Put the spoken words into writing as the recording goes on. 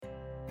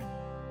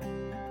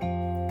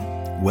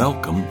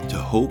Welcome to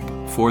Hope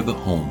for the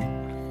Home.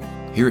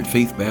 Here at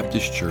Faith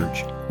Baptist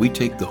Church, we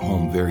take the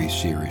home very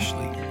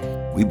seriously.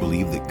 We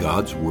believe that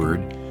God's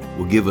Word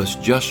will give us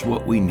just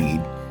what we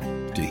need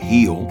to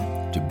heal,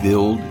 to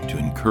build, to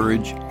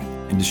encourage,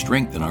 and to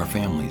strengthen our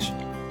families.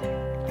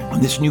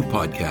 On this new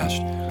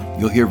podcast,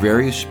 you'll hear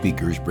various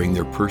speakers bring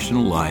their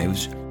personal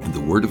lives and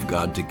the Word of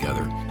God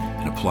together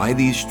and apply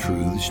these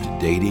truths to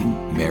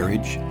dating,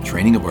 marriage,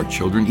 training of our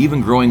children,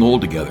 even growing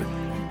old together.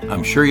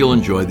 I'm sure you'll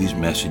enjoy these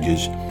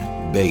messages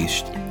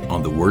based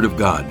on the Word of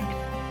God.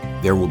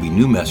 There will be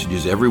new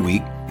messages every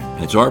week,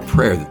 and it's our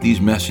prayer that these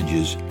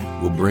messages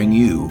will bring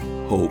you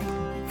hope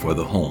for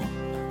the home.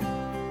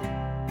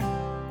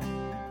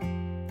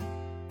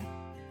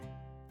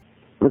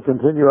 We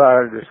continue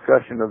our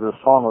discussion of the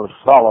Song of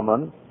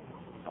Solomon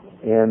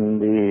in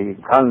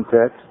the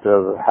context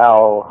of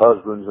how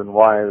husbands and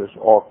wives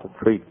ought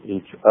to treat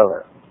each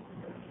other.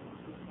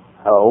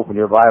 Open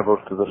your Bibles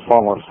to the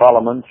Song of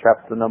Solomon,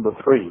 chapter number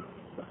 3.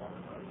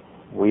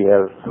 We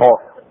have taught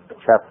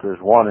chapters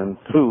 1 and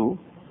 2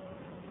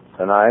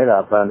 tonight.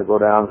 I plan to go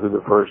down through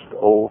the first 5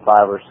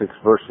 or 6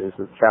 verses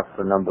of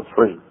chapter number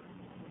 3.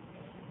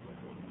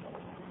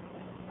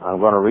 I'm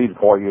going to read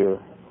for you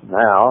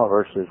now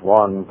verses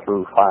 1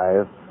 through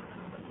 5,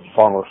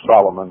 Song of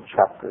Solomon,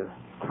 chapter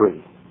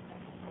 3.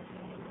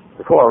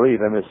 Before I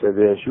read, let me say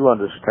this. You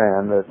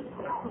understand that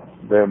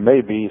there may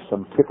be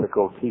some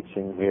typical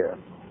teaching here.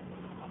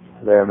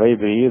 There may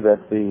be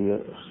that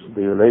the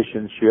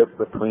relationship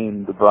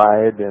between the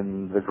bride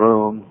and the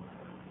groom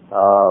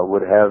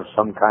would have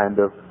some kind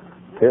of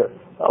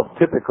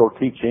typical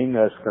teaching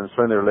as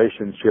concerning the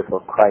relationship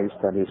of Christ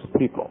and His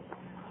people.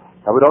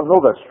 Now, we don't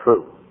know that's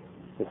true.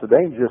 It's a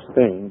dangerous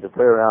thing to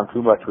play around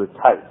too much with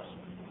types.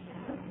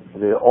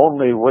 The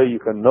only way you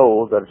can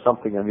know that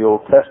something in the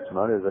Old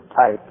Testament is a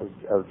type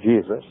of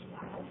Jesus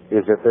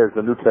is if there's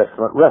a New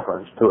Testament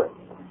reference to it.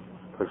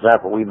 For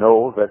example, we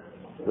know that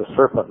the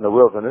serpent in the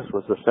wilderness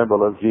was the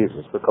symbol of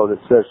Jesus because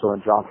it says so in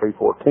John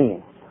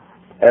 3:14.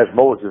 As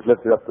Moses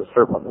lifted up the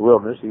serpent in the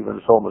wilderness, even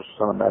so must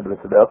the Son of Man be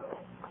lifted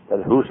up, that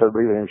whosoever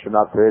believes in Him shall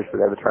not perish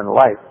but have eternal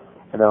life.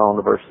 And then on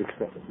to verse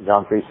 16,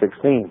 John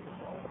 3:16.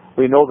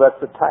 We know that's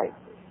a type.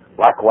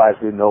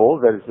 Likewise, we know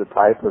that it's a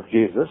type of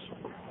Jesus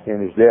in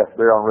His death,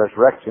 burial, and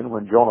resurrection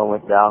when Jonah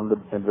went down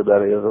into the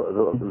belly of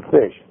the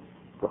fish.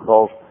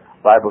 Because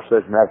the Bible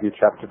says in Matthew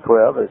chapter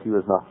 12, as He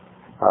was not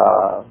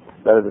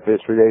belly of the fish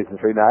 3 days and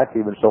 3 nights,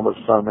 even so must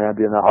the Son of Man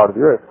be in the heart of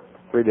the earth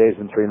 3 days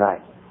and 3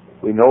 nights.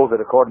 We know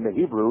that according to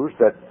Hebrews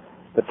that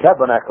the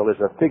tabernacle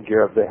is a figure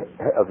of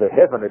the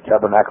heavenly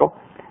tabernacle,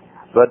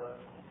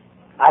 but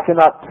I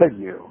cannot tell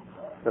you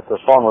that the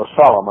Song of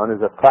Solomon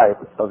is a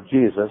type of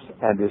Jesus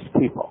and His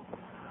people.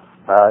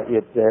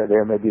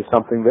 There may be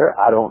something there,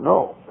 I don't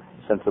know.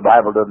 Since the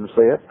Bible doesn't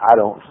say it, I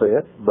don't say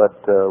it,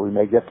 but we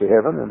may get to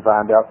heaven and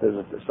find out there's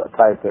a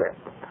type there.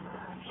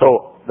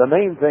 So the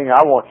main thing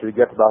I want you to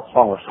get about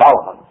Song of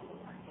Solomon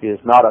is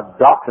not a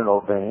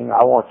doctrinal thing.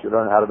 I want you to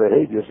learn how to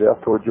behave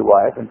yourself towards your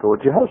wife and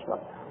towards your husband.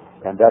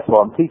 And that's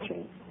what I'm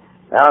teaching.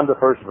 Now in the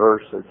first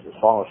verse of the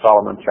Song of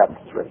Solomon, chapter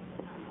 3.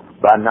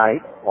 By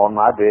night, on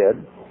my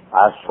bed,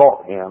 I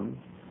sought Him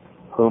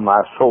whom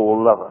my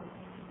soul loveth.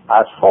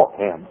 I sought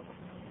Him,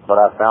 but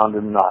I found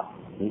Him not.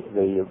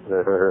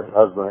 Her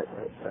husband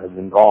has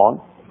been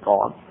gone.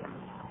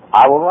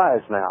 I will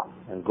rise now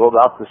and go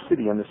about the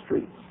city in the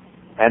streets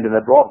and in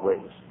the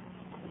broadways.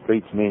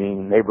 Streets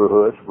meaning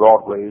neighborhoods,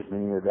 broadways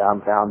meaning the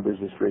downtown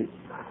busy streets.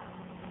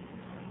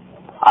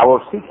 I will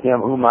seek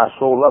Him whom my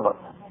soul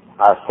loveth.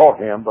 I sought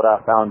Him, but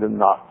I found Him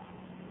not.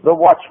 The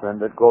watchmen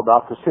that go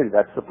about the city,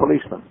 that's the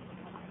policeman.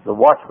 The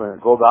watchmen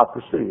that go about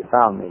the city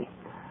found me.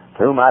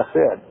 To whom I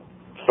said,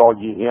 saw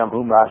ye Him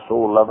whom my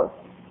soul loveth?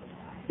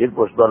 It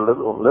was but a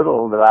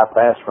little that I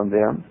passed from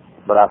them,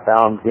 but I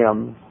found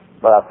Him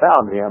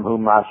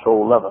whom my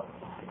soul loveth.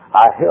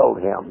 I held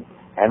Him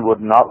and would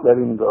not let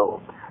Him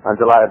go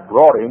until I had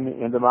brought Him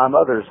into my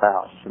mother's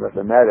house. She must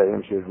have mad at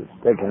Him. She was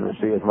taking Him to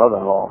see His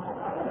mother-in-law.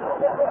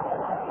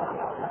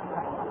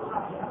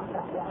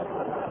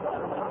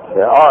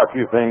 There are a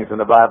few things in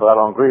the Bible I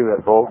don't agree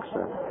with, folks.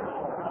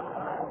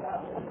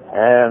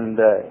 And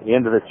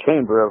into the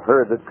chamber of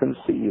her that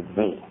conceived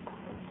me.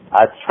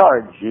 I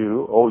charge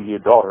you, O ye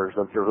daughters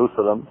of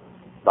Jerusalem,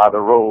 by the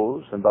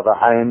roes and by the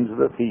hinds of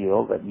the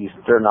field, that ye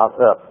stir not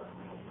up,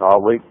 nor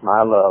awake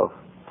my love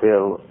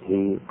till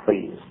He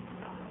please.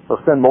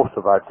 We'll spend most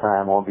of our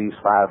time on these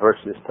 5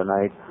 verses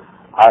tonight.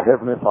 Our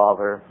Heavenly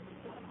Father,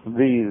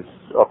 these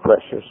are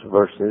precious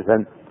verses,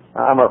 and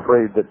I'm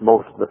afraid that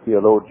most of the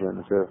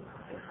theologians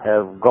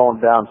have gone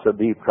down so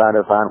deep trying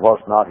to find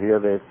what's not here,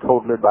 they've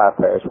totally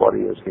bypassed what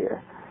is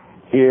here.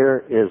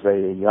 Here is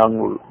a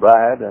young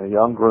bride and a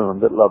young groom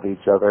that love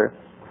each other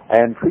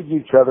and treat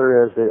each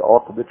other as they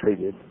ought to be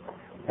treated,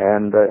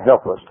 and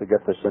help us to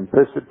get the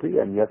simplicity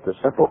and yet the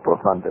simple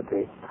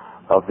profundity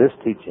of this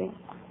teaching.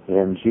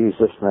 In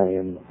Jesus'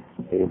 name,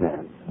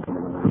 amen.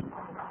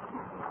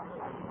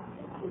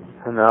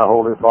 And now,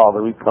 Holy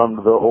Father, we come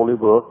to the Holy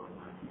Book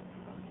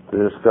to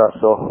discuss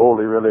a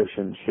holy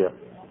relationship.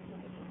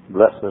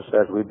 Bless us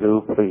as we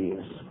do,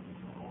 please.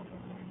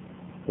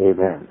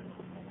 Amen.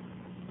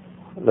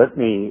 Let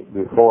me,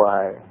 before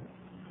I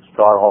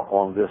start off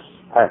on this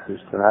passage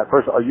tonight,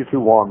 first, are you too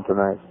warm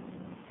tonight?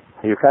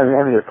 How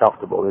many are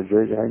comfortable? How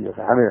many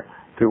are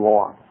too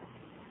warm?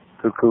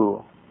 Too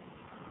cool?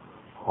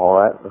 All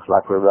right, looks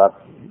like we're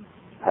about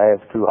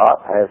half too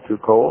hot, half too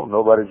cold.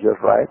 Nobody's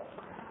just right.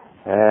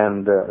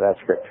 And that's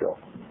scriptural.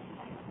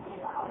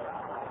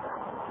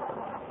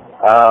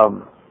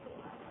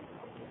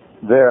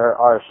 There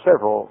are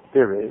several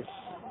theories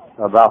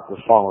about the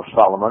Song of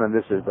Solomon, and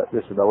this is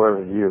the way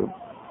review.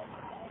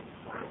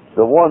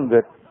 The one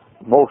that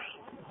most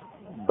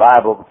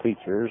Bible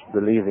teachers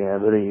believe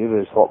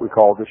is what we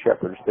call the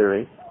shepherd's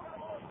theory.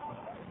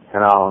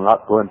 And I'll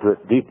not go into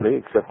it deeply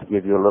except to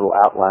give you a little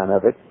outline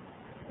of it.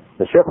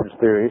 The shepherd's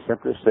theory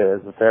simply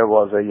says that there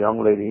was a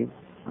young lady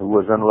who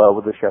was in love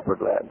with a shepherd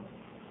lad.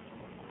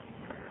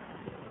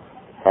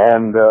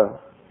 And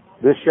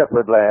this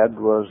shepherd lad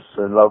was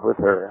in love with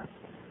her.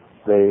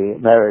 They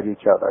married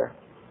each other.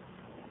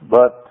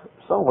 But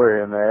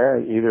somewhere in there,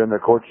 either in the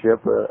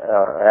courtship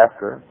or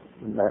after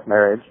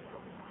marriage,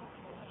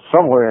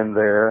 somewhere in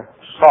there,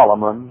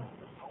 Solomon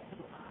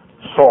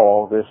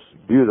saw this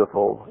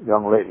beautiful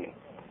young lady.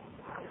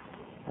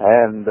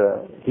 And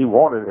he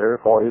wanted her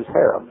for his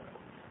harem.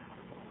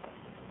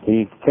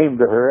 He came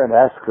to her and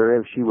asked her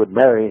if she would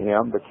marry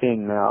him, the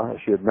king now, if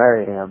she would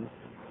marry him.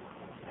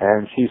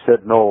 And she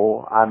said,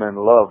 "No, I'm in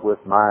love with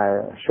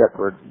my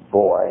shepherd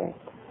boy."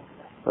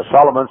 But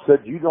Solomon said,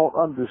 "You don't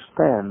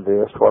understand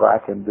this, what I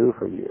can do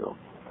for you.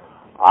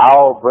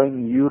 I'll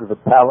bring you to the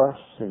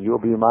palace and you'll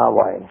be my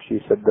wife."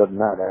 She said, "Doesn't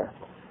matter.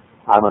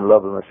 I'm in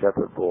love with my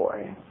shepherd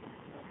boy."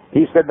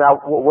 He said,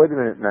 "Now, wait a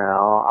minute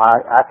now.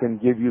 I can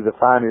give you the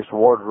finest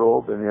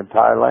wardrobe in the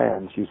entire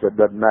land." She said,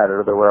 "Doesn't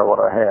matter. They wear what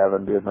I have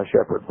and be my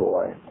shepherd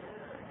boy."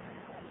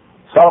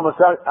 Solomon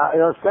said, "I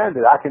understand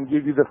it. I can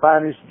give you the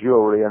finest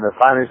jewelry and the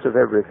finest of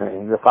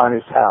everything, the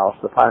finest house,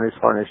 the finest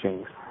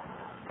furnishings,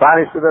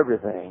 finest of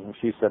everything."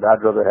 She said,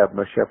 "I'd rather have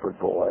my shepherd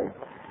boy."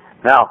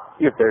 Now,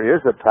 if there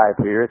is a type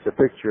here, it's a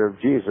picture of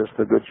Jesus,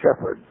 the Good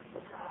Shepherd.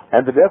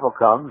 And the devil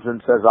comes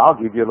and says, "I'll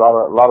give you a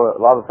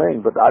lot of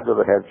things, but I'd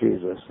rather have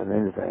Jesus than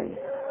anything."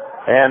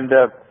 And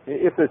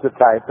if there's a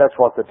type, that's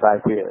what the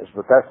type is.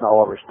 But that's not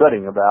what we're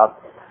studying about.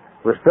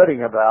 We're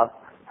studying about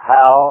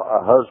how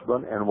a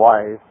husband and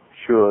wife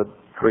should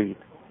treat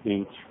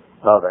each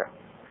other.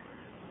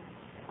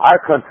 Our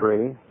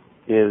country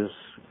is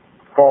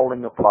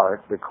falling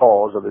apart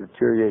because of the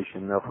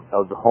deterioration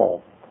of the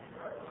home.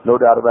 No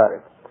doubt about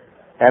it.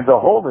 And the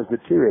home is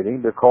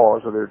deteriorating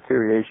because of the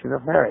deterioration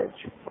of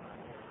marriage.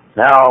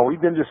 Now,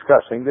 we've been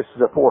discussing, this is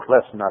the fourth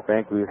lesson I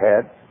think we've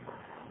had.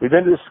 We've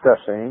been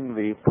discussing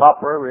the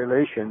proper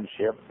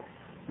relationship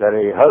that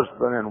a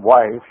husband and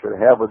wife should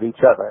have with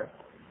each other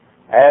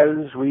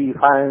as we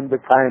find the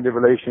kind of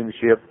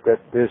relationship that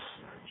this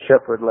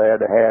shepherd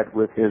lad had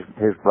with his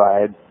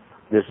bride,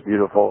 this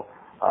beautiful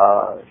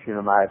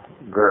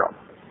Shunammite girl.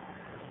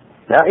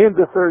 Now, in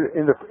the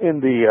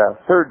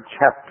third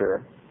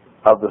chapter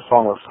of the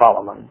Song of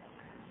Solomon,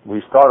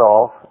 we start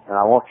off, and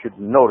I want you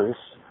to notice,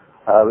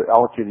 I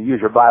want you to use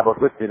your Bibles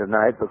with me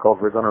tonight because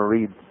we're going to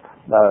read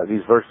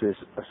these verses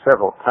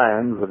several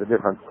times with a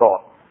different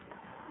thought.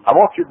 I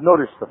want you to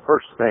notice the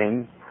first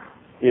thing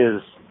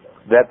is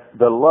that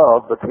the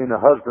love between a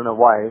husband and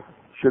wife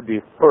should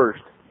be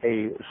first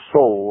a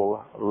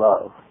soul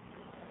love.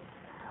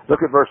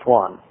 Look at verse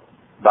 1.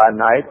 "By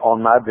night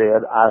on my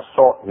bed I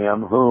sought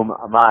him whom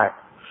my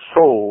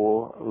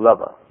soul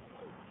loveth."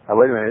 Now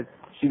wait a minute.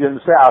 She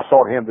didn't say I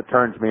sought him that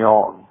turns me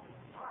on.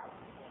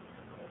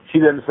 She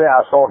didn't say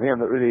I sought him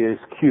that really is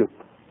cute.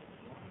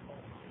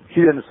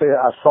 She didn't say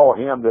I saw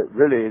him that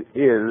really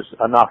is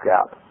a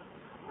knockout.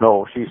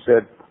 No, she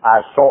said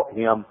I sought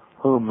him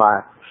whom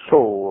my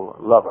soul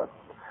loveth.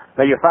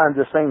 Now you find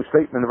the same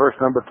statement in verse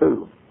number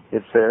 2.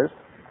 It says,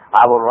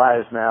 "I will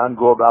rise now and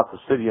go about the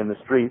city and the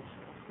streets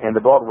and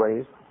the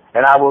broadways,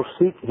 and I will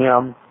seek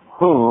him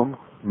whom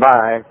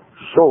my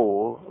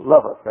soul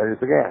loveth." That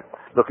is again.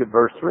 Look at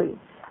verse 3.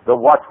 "The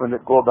watchmen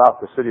that go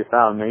about the city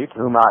found me, to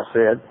whom I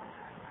said,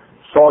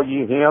 Saw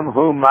ye him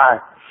whom my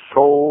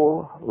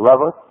soul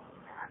loveth?"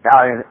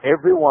 Now in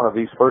every one of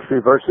these first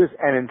three verses,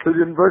 and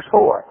included in verse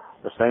 4,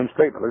 the same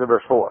statement. Look at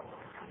verse 4.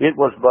 "It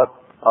was but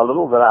a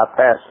little that I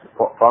passed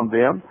from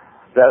them,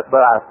 but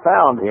I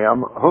found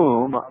him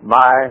whom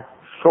my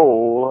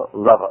soul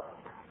loveth."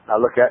 Now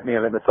look at me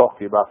and let me talk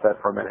to you about that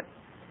for a minute.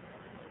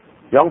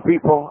 Young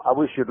people, I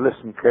wish you'd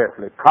listen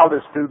carefully.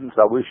 College students,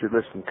 I wish you'd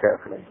listen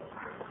carefully.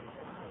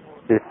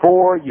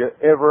 Before you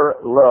ever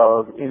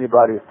love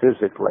anybody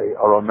physically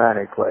or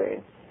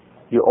romantically,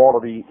 you ought to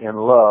be in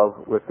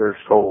love with their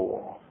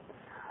soul.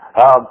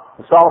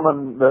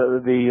 Solomon,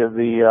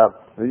 the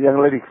young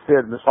lady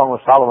said in the Song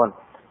of Solomon,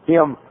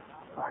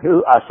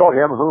 I saw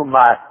him whom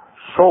my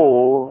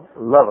soul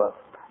loveth.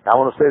 Now I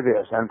want to say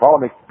this, and follow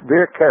me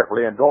very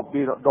carefully, and don't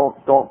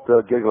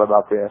giggle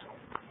about this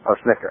or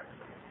snicker.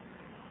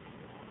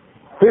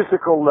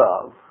 Physical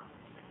love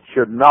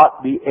should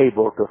not be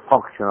able to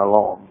function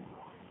alone.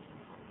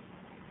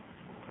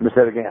 Let me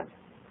say it again.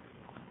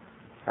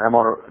 And I'm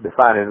going to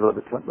define it a little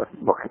bit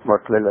more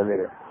clearly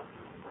later.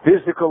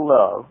 Physical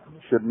love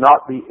should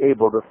not be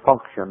able to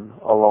function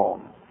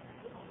alone.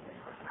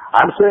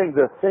 I'm saying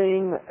the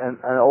thing, and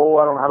I don't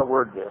know how to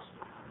word this,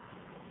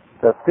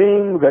 the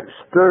thing that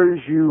stirs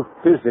you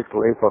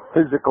physically for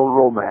physical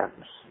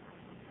romance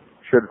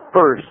should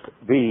first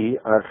be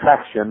an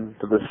attraction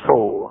to the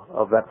soul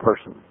of that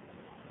person.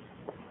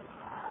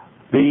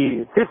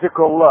 The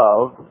physical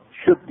love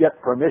should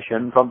get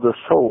permission from the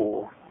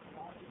soul.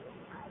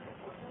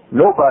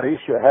 Nobody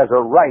has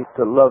a right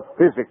to love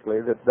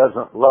physically that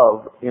doesn't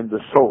love in the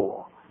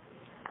soul.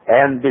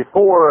 And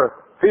before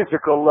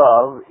physical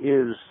love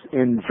is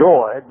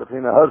enjoyed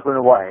between a husband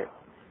and wife,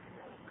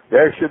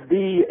 there should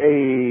be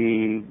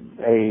a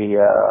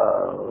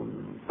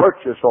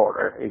purchase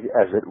order,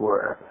 as it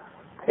were,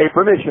 a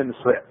permission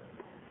slip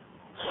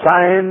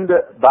signed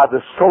by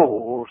the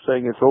soul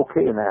saying it's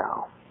okay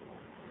now.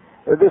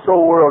 This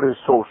whole world is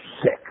so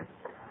sick.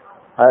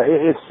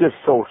 It's just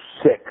so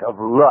sick of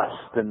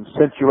lust and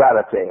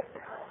sensuality.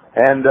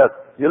 And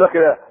you look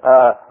at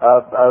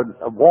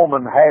a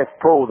woman half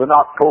clothed or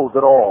not clothed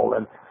at all,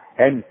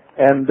 and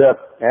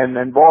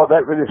boy,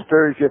 that really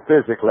stirs you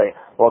physically.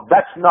 Well,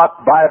 that's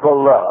not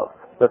Bible love.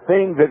 The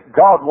thing that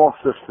God wants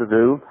us to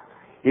do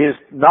is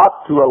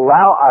not to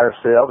allow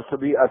ourselves to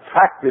be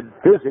attracted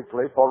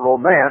physically for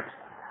romance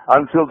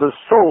until the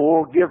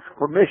soul gives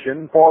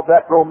permission for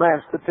that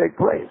romance to take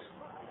place.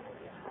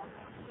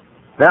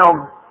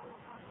 Now,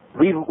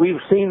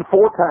 we've seen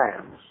four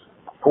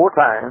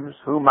times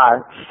who my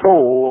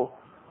soul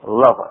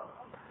loveth.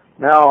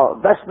 Now,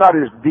 that's not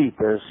as deep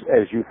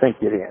as you think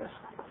it is.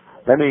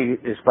 Let me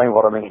explain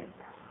what I mean.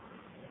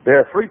 There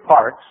are three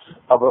parts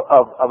of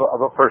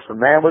a person.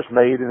 Man was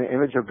made in the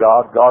image of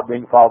God, God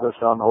being Father,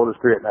 Son, Holy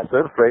Spirit. Now,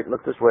 sit up straight,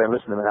 look this way, and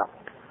listen to me now.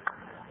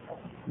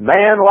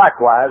 Man,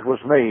 likewise, was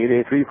made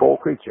a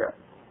threefold creature.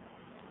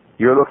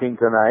 You're looking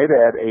tonight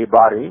at a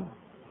body.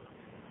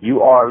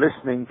 You are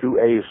listening to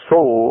a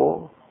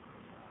soul.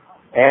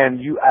 And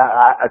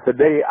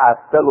today I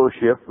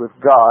fellowship with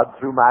God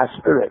through my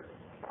spirit.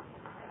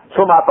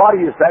 So my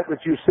body is that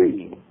which you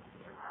see.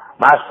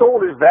 My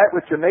soul is that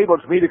which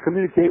enables me to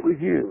communicate with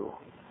you.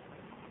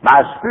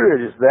 My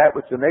spirit is that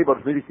which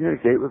enables me to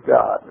communicate with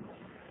God.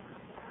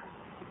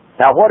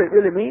 Now, what it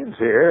really means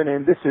here,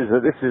 and this is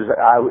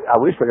I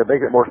wish I could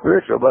make it more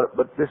spiritual,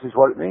 but this is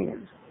what it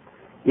means.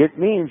 It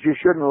means you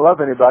shouldn't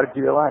love anybody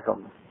till you like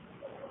them.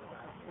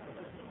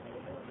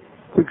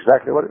 That's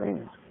exactly what it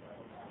means.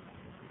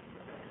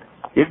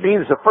 It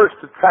means the first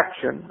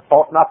attraction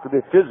ought not to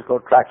be physical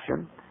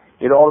attraction.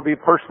 It ought to be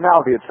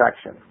personality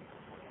attraction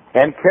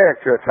and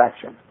character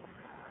attraction.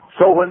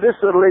 So when this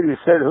little lady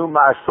said, whom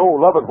my soul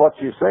loveth, what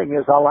she's saying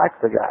is, I like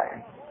the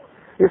guy.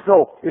 It's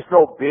no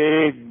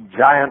big,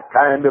 giant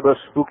kind of a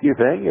spooky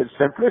thing. It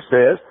simply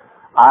says,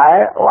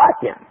 I like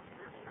him.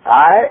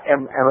 I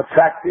am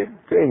attracted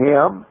to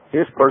him,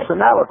 his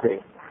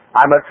personality.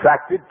 I'm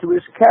attracted to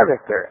his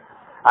character.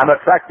 I'm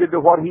attracted to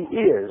what he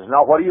is,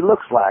 not what he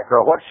looks like,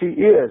 or what she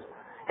is,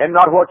 and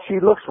not what she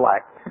looks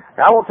like.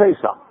 Now, I will tell you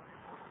something.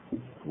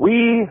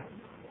 We,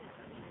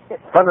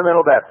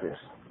 fundamental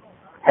Baptists,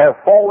 have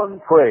fallen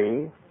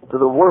prey to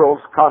the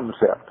world's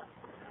concept.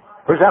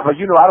 For example,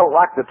 I don't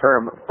like the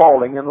term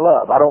falling in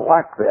love. I don't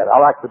like that. I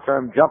like the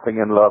term jumping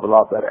in love a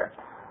lot better.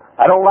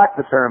 I don't like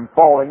the term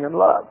falling in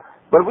love.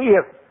 But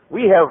you go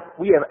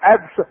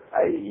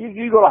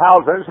to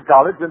Hyles University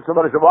College and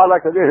somebody says, well, I'd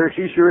like to get her.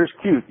 She sure is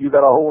cute. You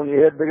got a hole in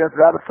your head big enough to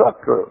drive a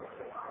truck through.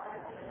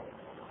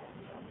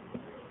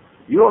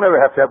 You don't ever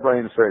have to have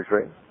brain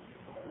surgery.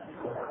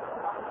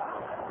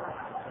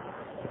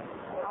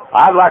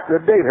 I'd like to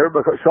date her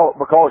because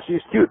she's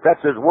cute.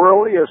 That's as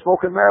worldly as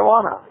smoking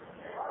marijuana.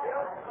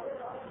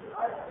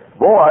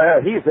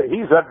 Boy,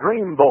 he's a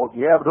dream boat.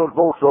 You have those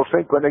boats will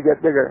sink when they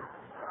get bigger.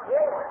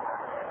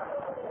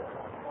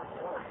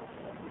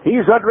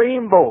 He's a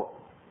dream boat.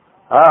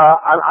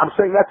 I'm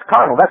saying that's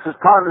carnal. That's as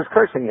carnal as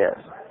cursing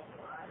is.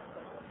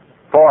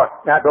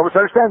 Now, don't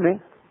misunderstand me.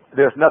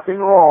 There's nothing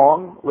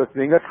wrong with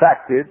being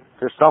attracted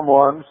to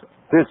someone's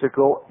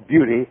physical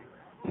beauty.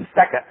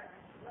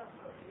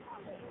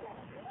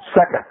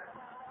 Second,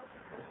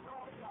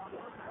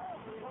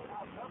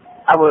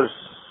 I was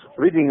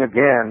reading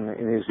again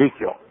in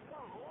Ezekiel,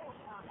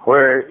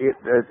 where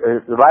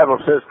the Bible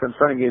says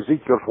concerning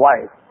Ezekiel's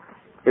wife,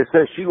 it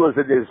says she was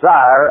the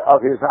desire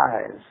of his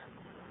eyes.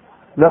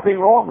 Nothing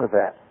wrong with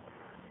that.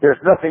 There's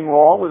nothing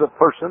wrong with a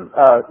person,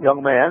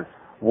 young man,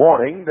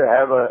 wanting to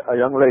have a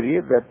young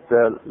lady that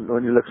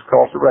when he looks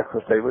across the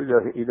breakfast table,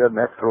 he doesn't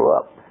have to throw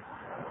up.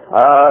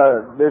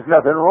 There's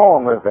nothing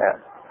wrong with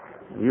that.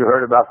 You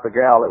heard about the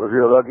gal that was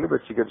real ugly,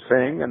 but she could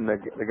sing, and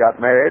they got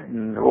married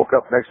and woke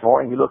up next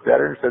morning. He looked at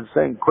her and said,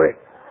 sing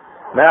quick.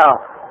 Now,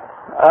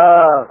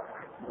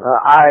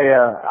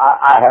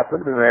 I happen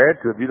to be married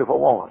to a beautiful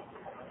woman,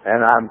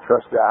 and I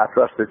trust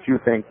that you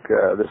think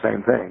the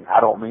same thing.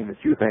 I don't mean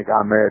that you think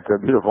I'm married to a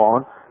beautiful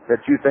woman,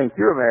 that you think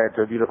you're married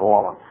to a beautiful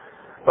woman.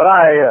 But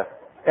I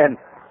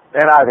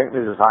think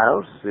Mrs.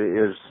 Hyles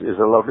is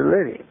a lovely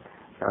lady.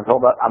 I'm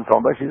talking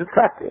about she's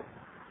attractive.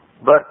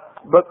 But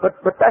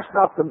that's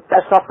not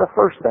the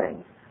first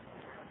thing.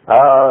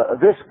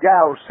 This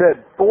gal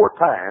said 4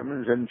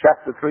 times in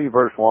chapter 3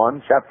 verse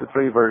 1, chapter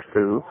 3 verse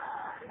 2,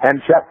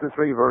 and chapter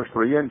 3 verse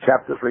 3, and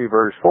chapter 3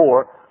 verse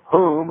 4,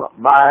 whom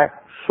my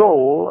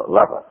soul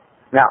loveth.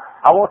 Now,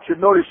 I want you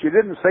to notice she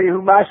didn't say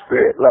whom my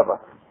spirit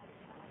loveth.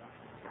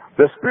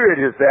 The spirit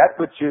is that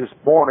which is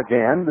born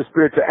again, the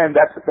spirit, and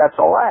that's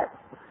all right.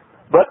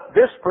 But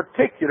this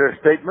particular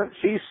statement,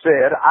 she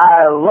said,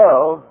 I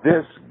love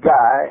this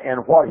guy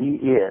and what he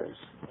is.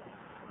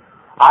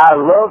 I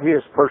love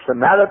his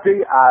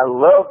personality. I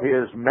love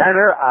his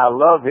manner. I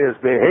love his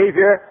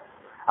behavior.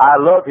 I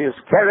love his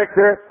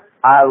character.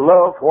 I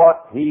love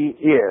what he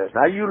is.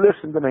 Now you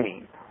listen to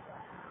me.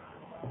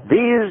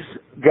 These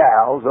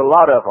gals, a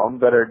lot of them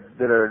that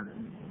are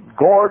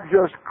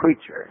gorgeous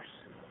creatures,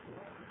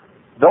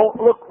 don't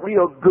look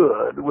real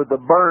good with a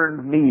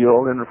burned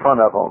meal in front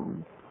of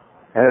them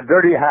and a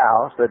dirty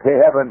house that they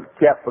haven't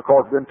kept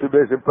because they've been too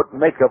busy putting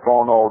makeup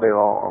on all day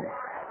long.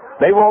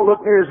 They won't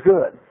look near as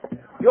good.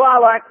 You know, I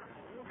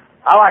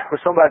like for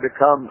somebody to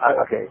come.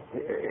 Okay,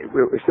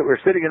 we're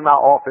sitting in my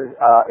office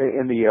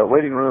in the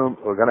waiting room.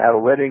 We're going to have a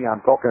wedding.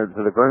 I'm talking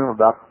to the groom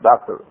about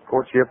the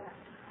courtship.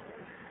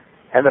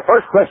 And the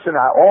first question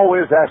I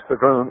always ask the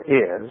groom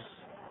is,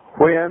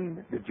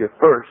 when did you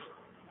first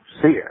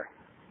see her?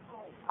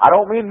 I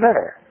don't mean met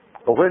her,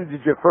 but when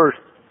did you first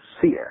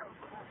see her?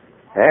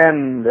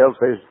 And they'll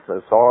say, I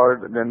saw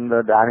her in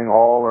the dining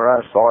hall, or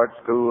I saw her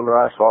at school, or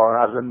I saw her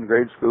when I was in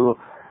grade school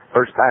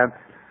first time.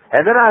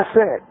 And then I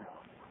said,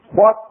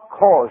 what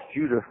caused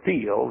you to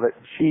feel that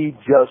she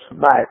just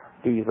might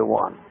be the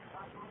one?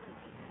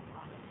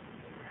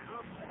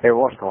 Every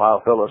once in a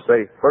while, fellows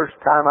say, first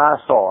time I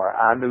saw her,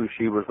 I knew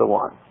she was the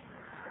one.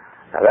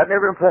 Now, that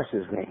never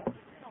impresses me.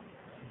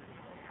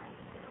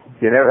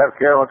 You never have a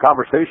careful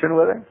conversation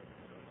with her?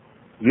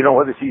 You know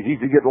whether she's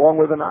easy to get along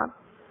with or not?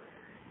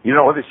 You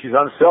know whether she's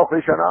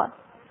unselfish or not?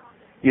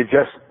 You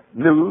just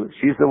knew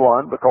she's the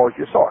one because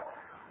you saw her.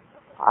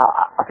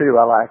 I'll tell you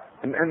what I like,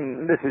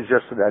 and this is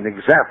just an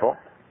example,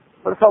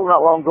 but a fellow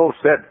not long ago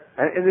said,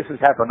 and this has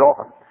happened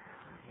often,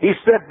 he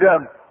said,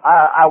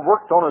 I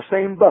worked on the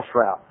same bus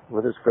route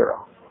with this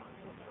girl,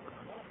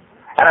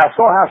 and I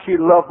saw how she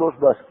loved those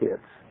bus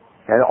kids,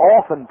 and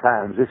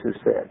oftentimes this is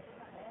said,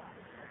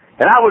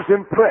 and I was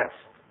impressed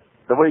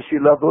the way she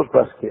loved those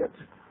bus kids,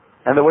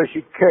 and the way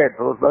she cared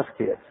for those bus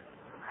kids,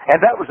 and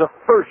that was the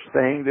first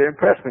thing that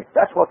impressed me.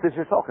 That's what this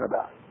is talking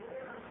about.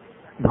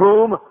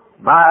 Whom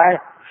my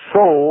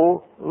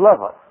soul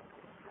loveth.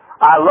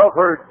 I love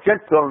her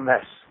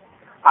gentleness.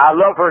 I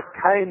love her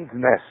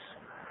kindness.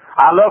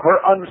 I love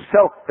her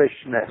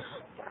unselfishness.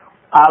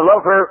 I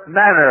love her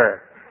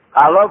manner.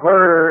 I love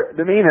her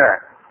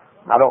demeanor.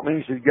 I don't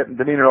mean she's getting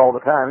demeanor all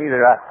the time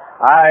either.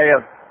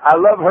 I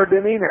love her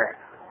demeanor.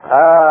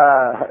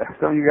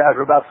 Some of you guys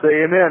are about to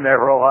say amen there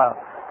for a while.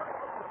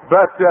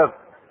 But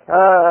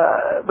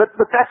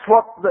that's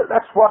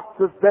what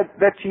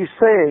she's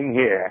saying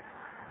here.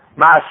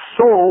 My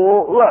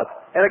soul loves.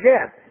 And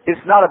again,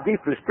 it's not a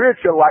deeply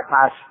spiritual like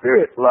my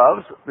spirit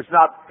loves. It's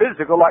not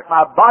physical like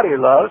my body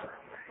loves.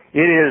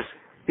 It is,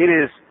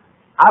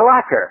 I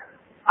like her.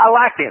 I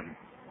like him.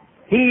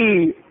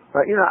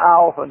 I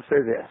often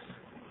say this.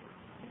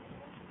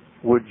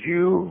 Would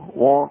you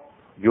want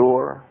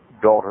your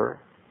daughter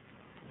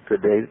to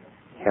date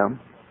him?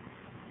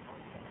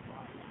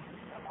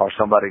 Or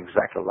somebody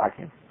exactly like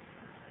him?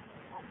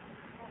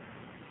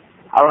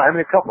 I don't know how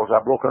many couples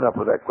I've broken up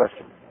with that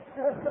question.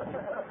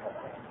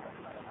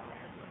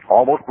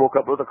 Almost broke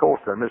up with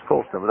Miss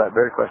Colston, with that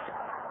very question.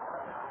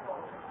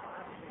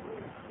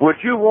 Would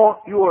you want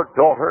your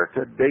daughter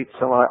to date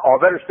someone, or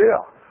better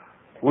still,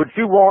 would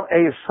you want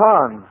a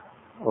son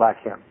like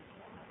him?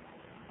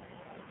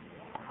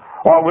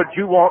 Or would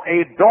you want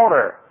a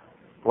daughter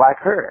like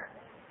her?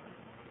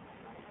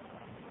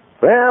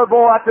 Well,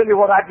 boy, I tell you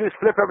what, I just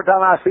flip every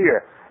time I see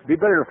her. It'd be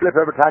better to flip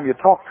every time you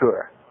talk to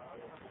her.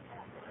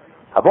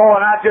 Boy,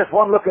 and I just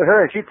one look at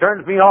her and she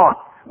turns me on.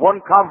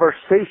 One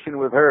conversation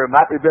with her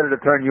might be better to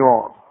turn you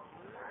on.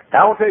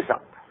 Now, I want to tell you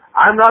something.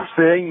 I'm not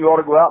saying you ought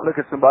to go out and look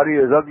at somebody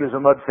as ugly as a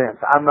mud fence.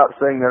 I'm not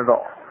saying that at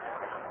all.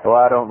 Well,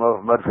 I don't know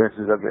if a mud fence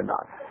is ugly or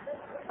not.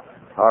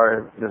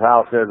 Or as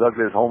Hyles says,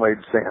 ugly as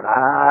homemade sin.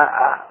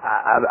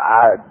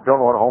 I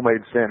don't know what a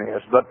homemade sin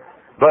is, but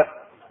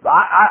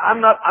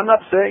I'm not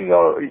saying you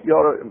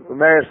ought to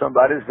marry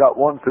somebody who's got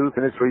one tooth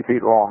and it's 3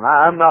 feet long.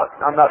 I'm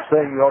not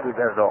saying you ought to do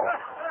that at all.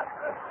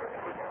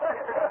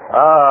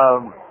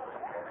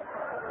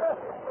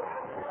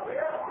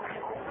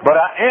 But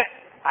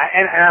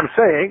I'm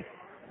saying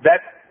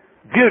that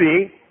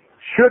beauty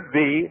should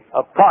be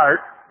a part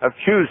of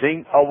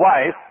choosing a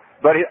wife,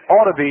 but it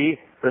ought to be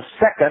the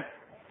second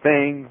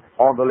thing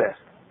on the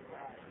list.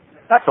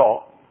 That's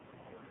all.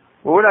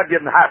 Well, we're not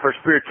getting hyper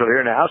spiritual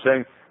here now,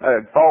 saying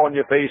fall on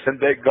your face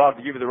and beg God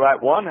to give you the right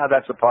one. Now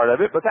that's a part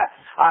of it, but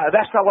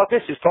that's not what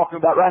this is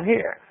talking about right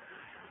here.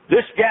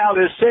 This gal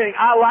is saying,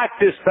 I like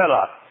this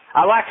fella.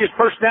 I like his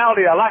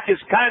personality. I like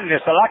his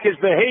kindness. I like his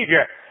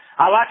behavior.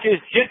 I like his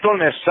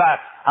gentleness.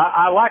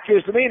 I like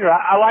his demeanor.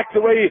 I like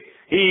the way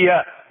he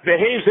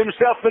behaves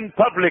himself in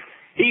public.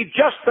 He's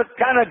just the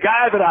kind of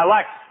guy that I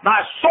like.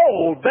 My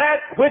soul,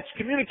 that which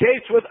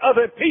communicates with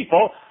other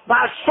people,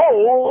 my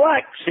soul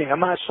likes him.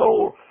 My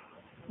soul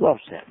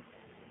loves him.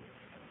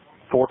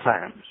 4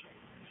 times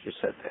she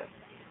said that.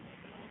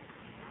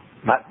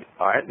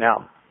 All right,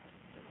 now,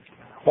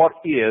 what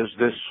is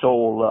this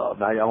soul love?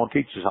 Now, I want to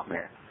teach you something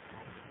here.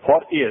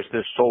 What is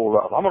this soul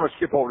love? I'm going to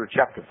skip over to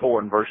chapter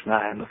 4 and verse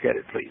 9. Look at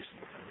it, please.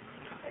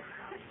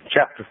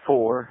 Chapter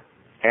 4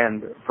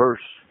 and verse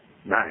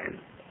 9.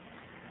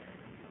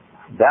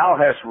 Thou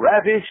hast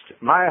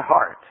ravished my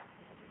heart,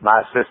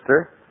 my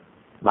sister,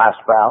 my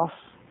spouse.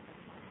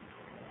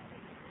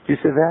 Do you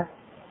see that?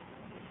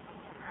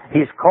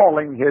 He's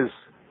calling his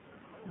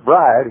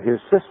bride his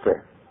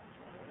sister.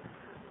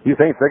 You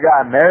think the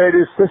guy married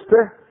his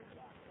sister?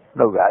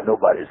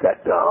 Nobody's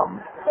that dumb.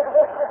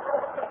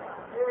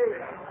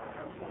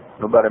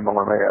 Nobody going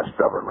to marry a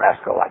stubborn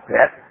rascal like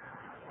that.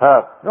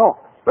 No,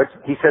 but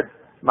he said,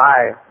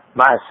 my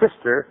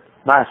sister,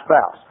 my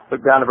spouse.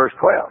 Look down to verse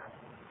 12.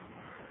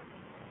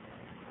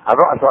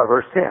 I'm sorry,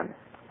 verse 10.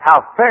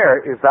 How fair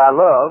is thy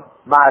love,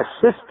 my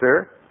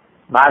sister,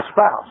 my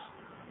spouse.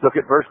 Look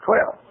at verse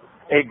 12.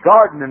 A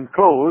garden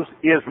enclosed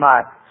is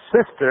my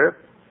sister,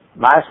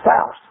 my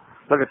spouse.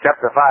 Look at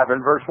chapter 5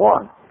 and verse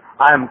 1.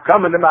 I am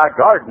coming to my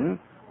garden,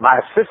 my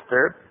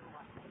sister,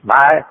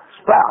 my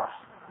spouse.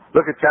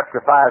 Look at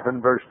chapter 5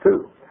 and verse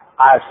 2.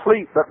 I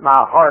sleep, but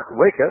my heart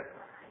waketh.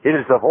 It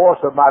is the voice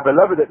of my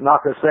beloved that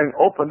knocketh, saying,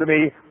 Open to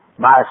me,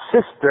 my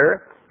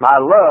sister, my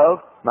love,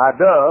 my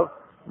dove,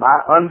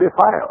 my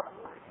undefiled.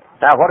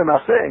 Now, what am I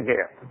saying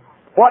here?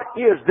 What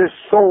is this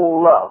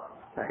soul love?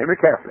 Now, hear me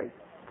carefully.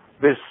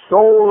 This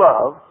soul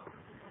love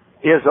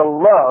is a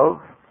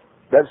love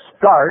that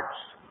starts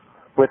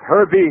with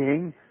her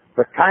being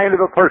the kind of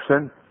a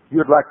person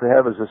you'd like to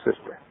have as a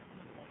sister.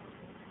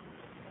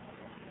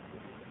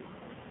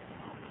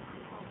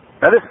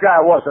 Now, this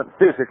guy wasn't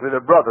physically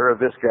the brother of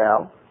this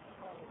gal,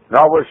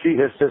 nor was she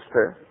his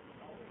sister.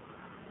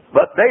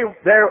 But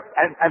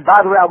and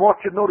by the way, I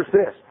want you to notice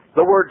this.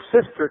 The word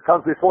sister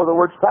comes before the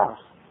word spouse.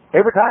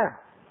 Every time.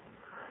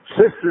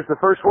 Sister's the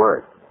first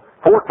word.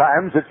 4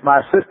 times it's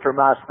my sister,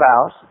 my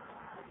spouse.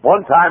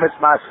 1 time it's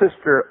my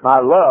sister, my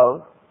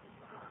love.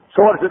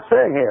 So what is it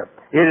saying here?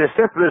 It is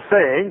simply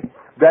saying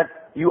that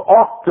you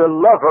ought to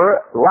love her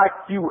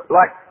you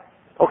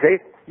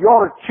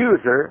ought to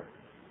choose her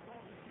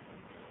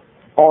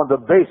on the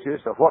basis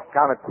of what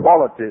kind of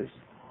qualities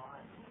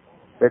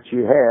that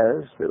she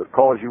has that would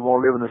cause you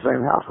want to live in the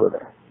same house with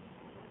her.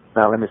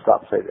 Now let me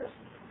stop and say this.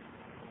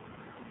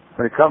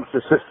 When it comes to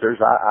sisters,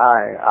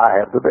 I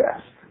have the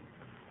best.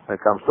 When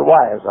it comes to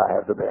wives, I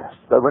have the best.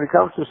 But when it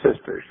comes to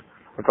sisters,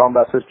 we're talking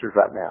about sisters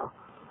right now,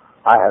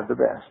 I have the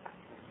best.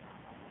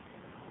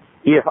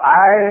 If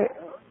I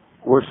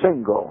were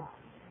single,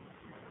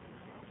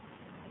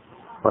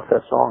 what's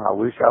that song? I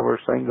wish I were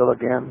single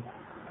again.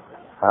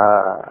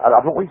 I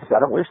don't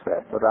wish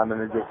that, but I mean,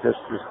 I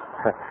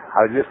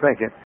was just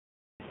thinking.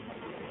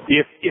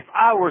 If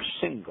I were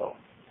single,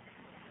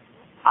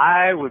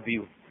 I would be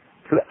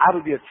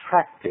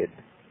attracted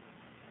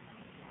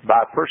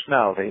by a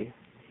personality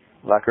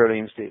like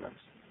Earlene Stevens.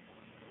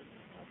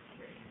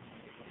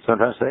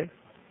 Sometimes say.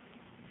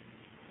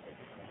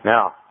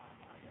 Now,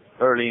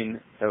 Earlene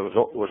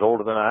was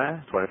older than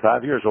I,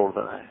 25 years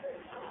older than I.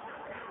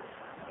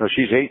 So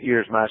she's 8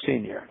 years my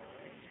senior.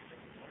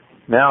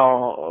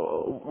 Now,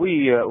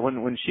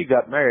 when she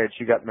got married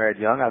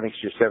young. I think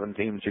she was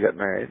 17 when she got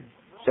married.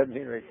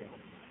 17 or 18.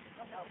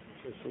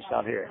 She's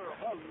out here.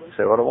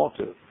 Say what I want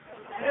to.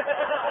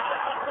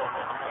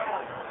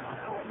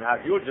 Now,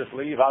 if you'll just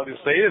leave, I'll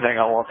just say anything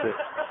I want to.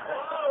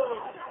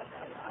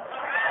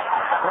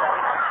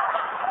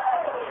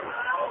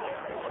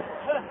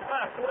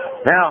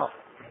 Now,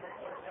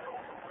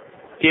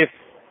 if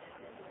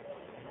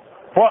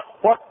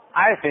what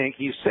I think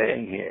he's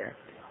saying here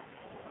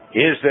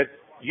is that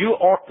you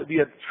ought to be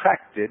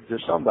attracted to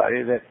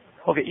somebody that,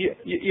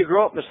 you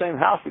grow up in the same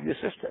house with your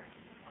sister.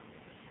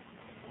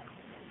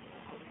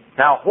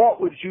 Now,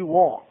 what would you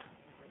want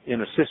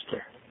in a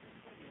sister?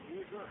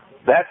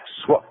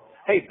 That's what,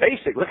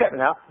 look at me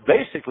now.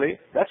 Basically,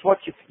 that's what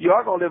you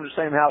are going to live in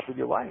the same house with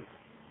your wife.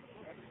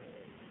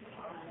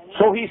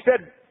 So he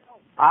said,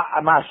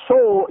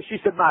 she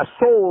said, my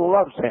soul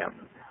loves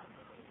him,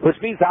 which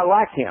means I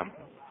like him.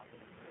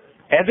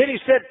 And then he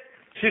said,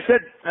 she's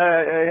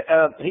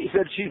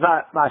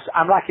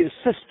I'm like his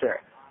sister,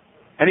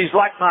 and he's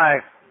like my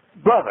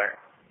brother.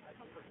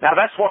 Now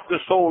that's what the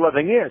soul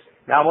loving is.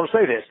 Now I want to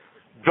say this.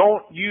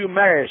 Don't you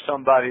marry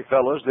somebody,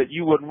 fellas, that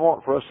you wouldn't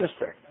want for a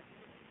sister.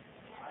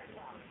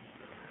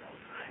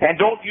 And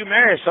don't you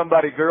marry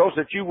somebody, girls,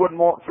 that you wouldn't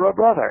want for a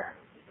brother.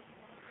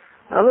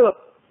 Now look,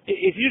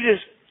 if you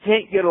just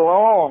can't get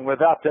along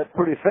without that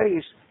pretty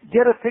face,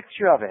 get a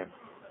picture of him.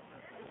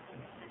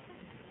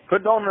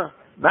 Put it on the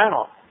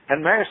mantle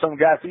and marry some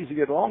guy that's easy to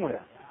get along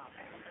with.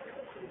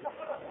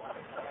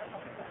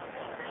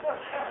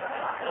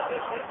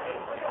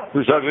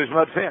 Who's ugly as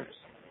mud fence.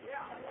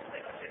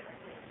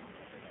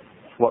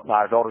 what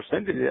my daughter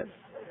Cindy did.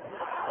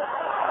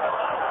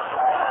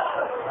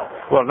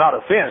 Well, not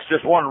a fence,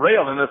 just one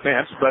rail in the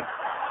fence, but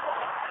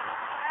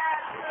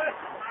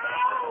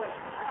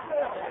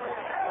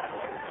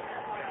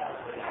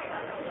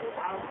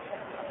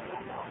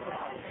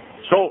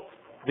so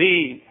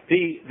the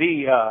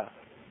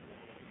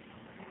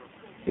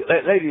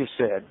lady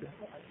said,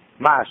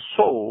 my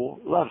soul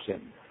loves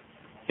him,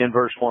 in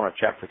verse 1 of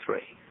chapter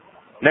 3.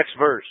 Next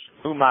verse,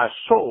 whom my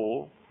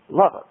soul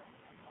loveth.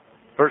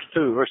 Verse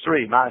 2, verse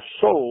 3, my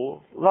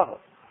soul loveth.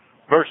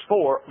 Verse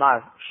 4, my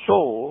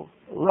soul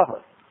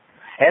loveth.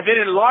 And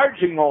then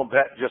enlarging on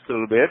that just a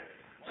little bit,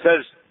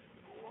 says,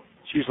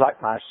 she's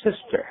like my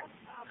sister.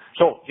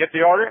 So, get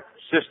the order,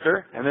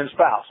 sister and then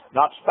spouse,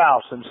 not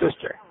spouse and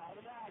sister.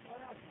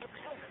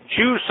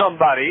 Choose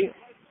somebody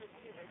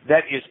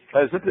that is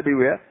pleasant to be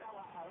with,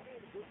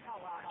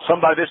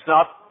 somebody that's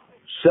not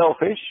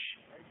selfish,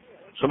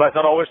 somebody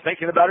that's not always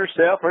thinking about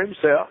herself or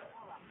himself,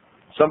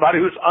 somebody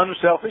who's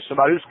unselfish,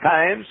 somebody who's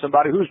kind,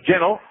 somebody who's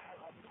gentle,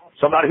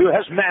 somebody who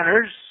has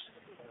manners.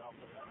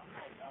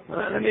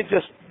 Let me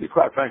just be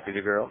quite frank with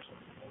you, girls.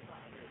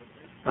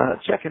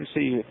 Check and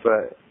see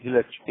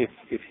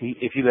if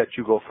he lets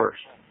you go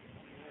first.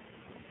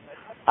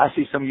 I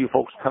see some of you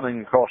folks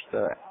coming across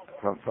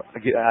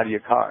get out of your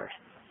cars,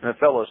 and a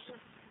fellow's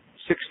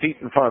 6 feet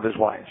in front of his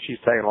wife. She's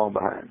tagging along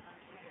behind.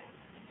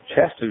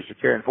 Chasters are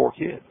carrying 4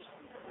 kids,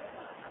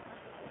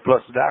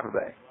 plus the diaper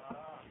bag.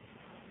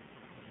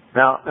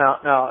 Now,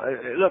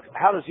 look,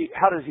 how does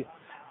he,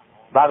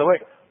 by the way,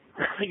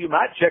 you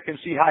might check and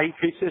see how he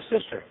treats his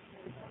sister.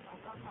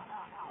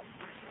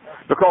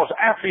 Because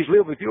after he's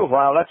lived with you a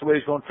while, that's the way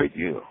he's going to treat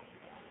you.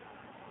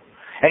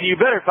 And you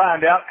better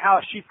find out how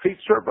she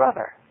treats her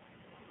brother.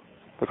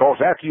 Because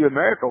after you're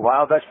married for a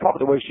while, that's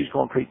probably the way she's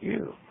going to treat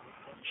you.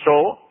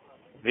 So,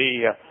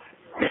 the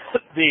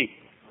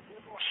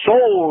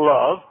soul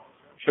love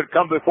should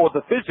come before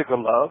the physical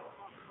love,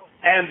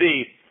 and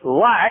the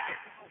lack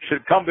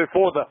should come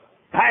before the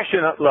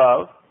passionate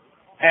love,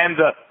 and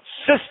the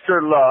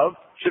sister love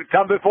should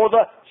come before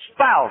the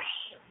spouse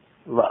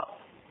love.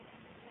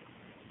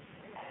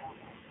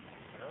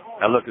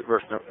 Now look at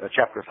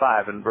chapter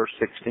 5 and verse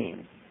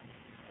 16.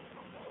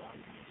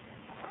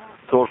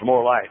 Throws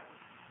more light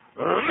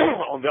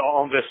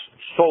on this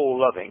soul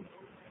loving.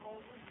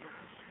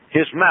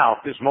 His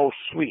mouth is most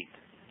sweet.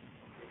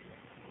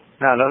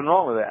 Now, nothing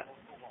wrong with that.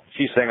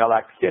 She's saying, I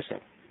like to kiss him.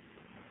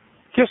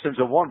 Kissing's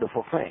a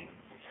wonderful thing.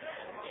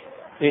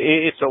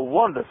 It's a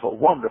wonderful,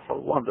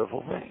 wonderful,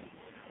 wonderful thing.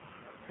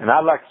 And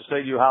I'd like to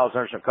say to you, Hyles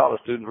Nursing College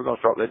students, we're going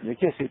to start letting you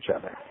kiss each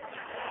other.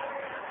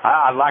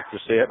 I'd like to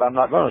say it, but I'm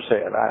not going to say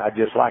it. I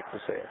just like to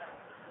say it.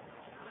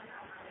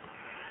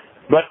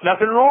 But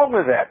nothing wrong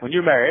with that. When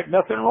you're married,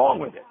 nothing wrong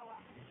with it.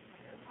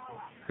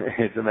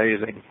 It's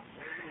amazing.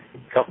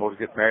 Couples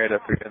get married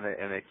up here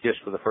and they kiss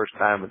for the first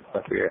time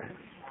up here.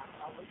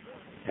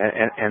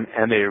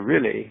 And they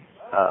really,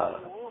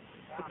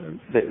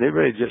 they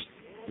really just,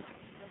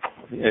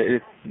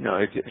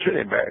 it's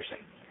really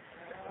embarrassing.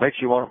 Makes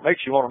you want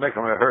to make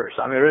them rehearse.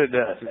 I mean, it really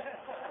does.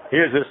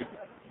 Here's this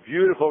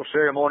beautiful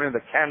ceremony, and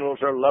the candles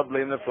are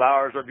lovely, and the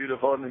flowers are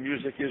beautiful, and the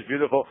music is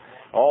beautiful.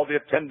 All the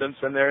attendants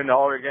in there, and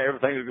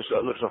everything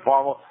looks so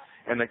formal,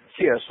 and the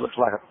kiss looks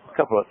like a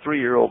couple of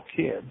 3-year-old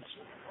kids.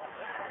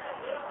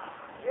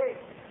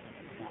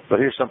 But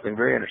here's something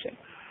very interesting.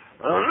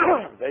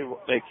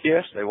 They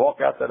kiss, they walk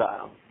out that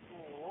aisle.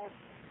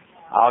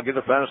 I'll get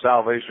a plan of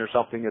salvation or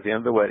something at the end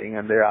of the wedding,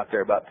 and they're out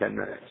there about 10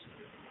 minutes.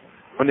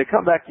 When they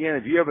come back in,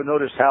 have you ever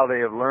noticed how they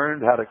have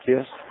learned how to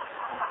kiss?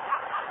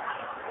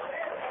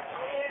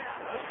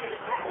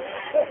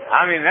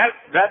 I mean,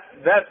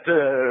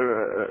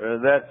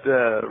 that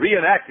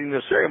reenacting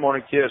the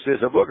ceremony kiss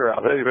is a booger,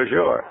 I'll tell you for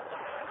sure.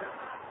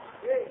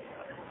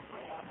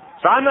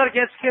 So I'm not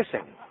against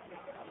kissing.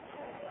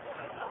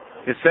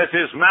 It says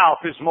his mouth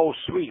is most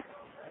sweet.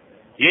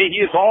 Yea, he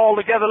is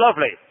altogether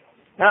lovely.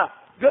 Now,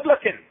 good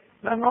looking.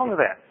 Nothing wrong with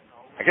that.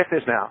 I get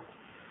this now.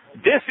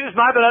 This is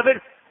my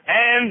beloved,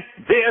 and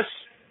this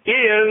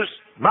is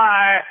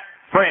my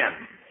friend.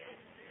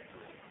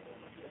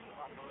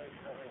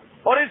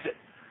 What is it?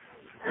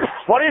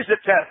 What is it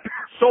that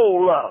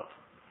soul love?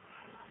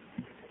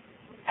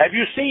 Have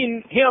you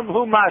seen him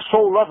whom my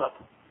soul loveth?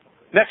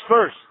 Next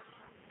verse.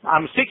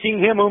 I'm seeking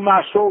him whom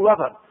my soul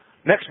loveth.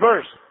 Next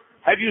verse.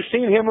 Have you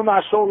seen him whom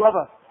my soul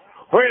loveth?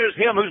 Where is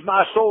him whom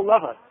my soul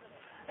loveth?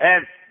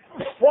 And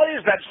what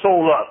is that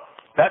soul love?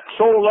 That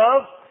soul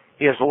love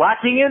is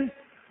lacking in.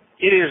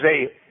 It is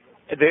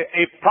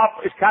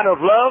it's kind of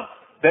love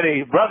that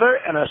a brother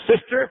and a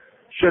sister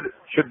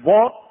should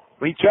want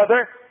for each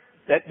other,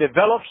 that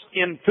develops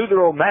into the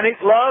romantic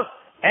love,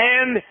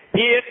 and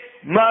it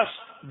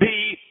must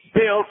be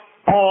built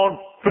on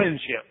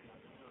friendship.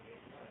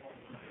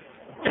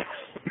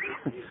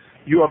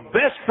 Your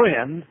best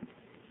friend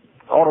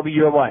ought to be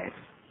your wife.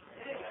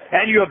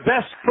 And your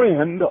best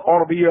friend ought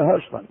to be your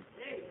husband.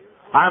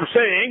 I'm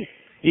saying,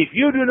 if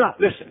you do not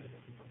listen,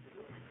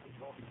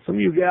 some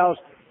of you gals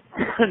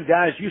and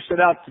guys, you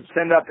send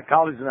out to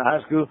college and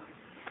high school,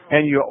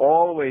 and you're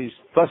always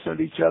fussing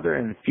at each other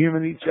and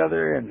fuming at each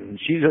other, and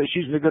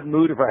she's in a good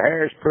mood if her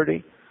hair is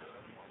pretty,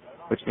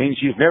 which means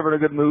she's never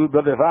in a good mood.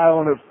 But if I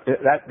own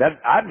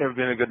I've never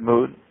been in a good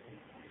mood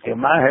if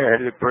my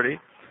hair is pretty.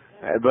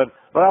 But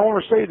I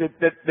want to say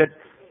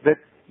that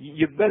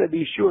you better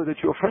be sure that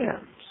you're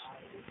friends.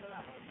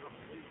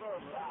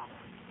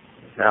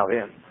 Now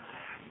then,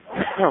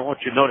 I want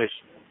you to notice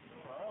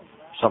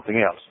something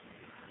else.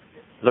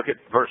 Look at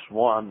verse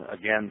 1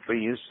 again,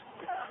 please.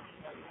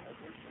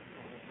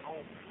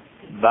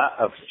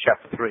 Of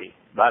chapter 3.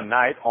 By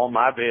night on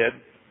my bed,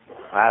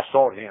 I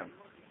sought him.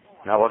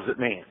 Now what does it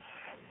mean?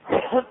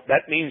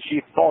 That means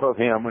she thought of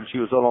him when she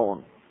was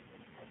alone.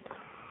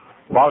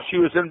 While she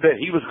was in bed,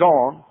 he was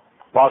gone.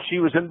 While she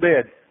was in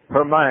bed,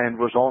 her mind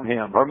was on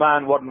him. Her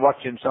mind wasn't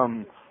watching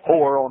some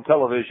horror on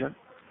television.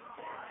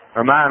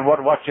 Her mind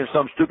wasn't watching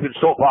some stupid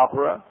soap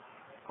opera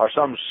or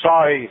some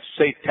sorry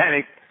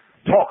satanic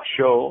talk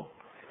show.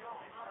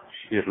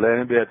 She was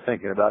laying in bed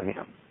thinking about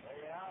him.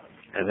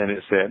 And then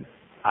it said,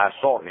 I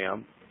sought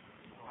him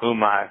whom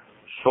my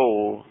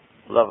soul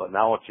loveth.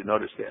 Now I want you to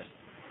notice this.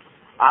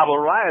 I will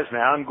rise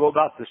now and go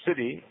about the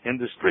city in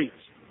the streets,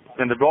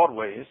 in the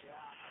broadways,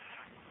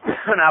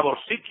 and I will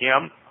seek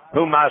him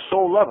whom my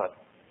soul loveth.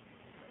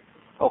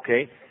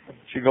 Okay.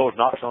 She goes,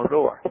 knocks on the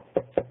door.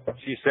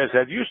 She says,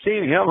 have you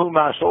seen him whom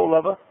my soul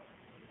loveth?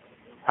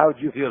 How would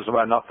you feel if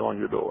somebody knocked on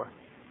your door?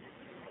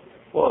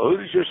 Well, who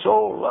does your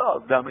soul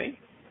love, dummy?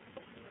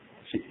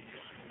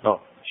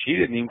 She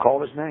didn't even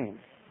call his name.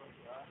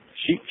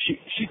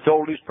 She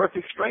told these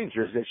perfect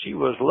strangers that she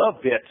was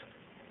love-bit.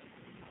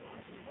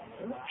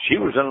 She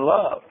was in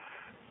love.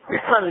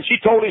 And she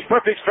told these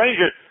perfect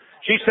strangers,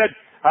 she said,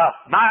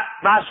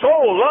 my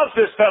soul loves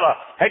this fella.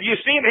 Have you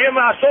seen him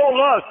my soul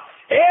loves?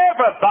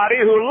 Everybody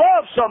who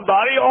loves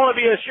somebody ought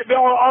to be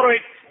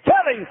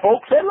telling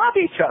folks they love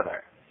each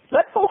other.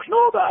 Let folks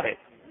know about it.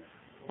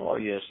 Oh,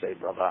 yes, say,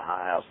 Brother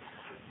Hyles.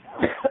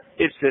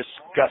 It's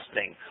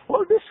disgusting.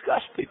 Well,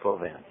 disgust people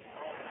then.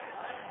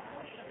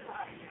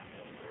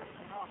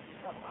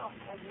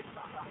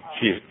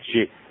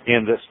 She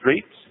in the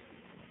streets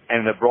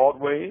and the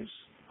broadways,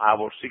 I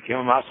will seek him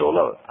in my soul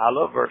love. I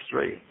love verse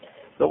 3.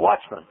 The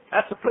watchman,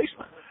 that's a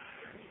policeman.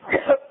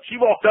 She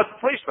walked up to the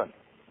policeman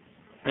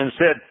and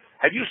said,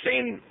 have you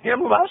seen him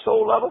whom my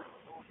soul loveth?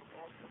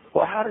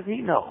 Well, how did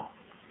he know?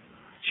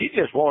 She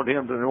just wanted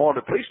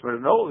the policeman to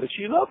know that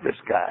she loved this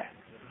guy.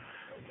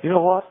 You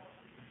know what?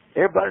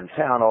 Everybody in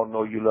town ought to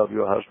know you love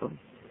your husband.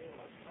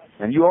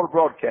 And you ought to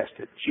broadcast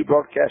it. She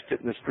broadcast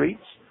it in the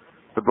streets,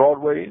 the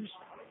broadways,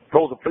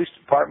 told the police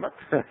department.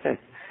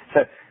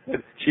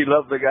 She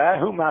loved the guy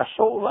whom my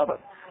soul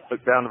loveth.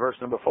 Look down to verse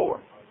number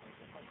 4.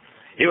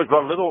 It was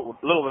but a little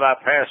that I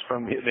passed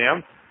from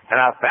them, and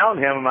I found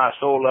him whom my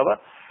soul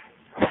loveth.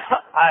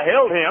 I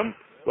held him,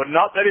 would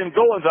not let him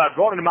go until I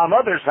brought him to my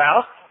mother's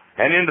house,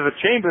 and into the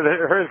chamber that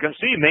her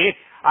conceived me.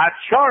 I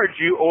charge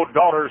you, O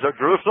daughters of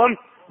Jerusalem,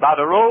 by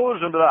the roes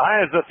and by the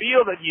hinds of the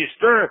field, that ye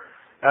stir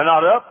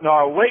not up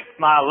nor awake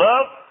my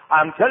love.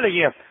 I'm telling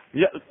you,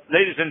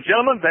 ladies and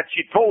gentlemen, that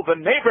she told the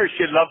neighbors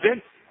she loved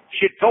him.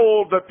 She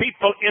told the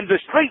people in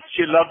the streets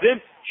she loved him.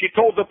 She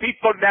told the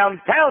people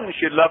downtown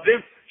she loved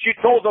him. She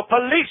told the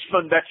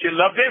policeman that she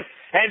loved him.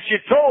 And she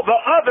told the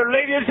other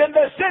ladies in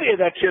the city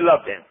that she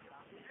loved him.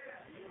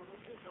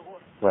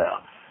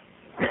 Well,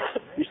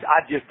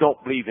 I just don't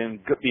believe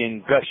in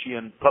being gushy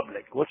in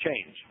public. We'll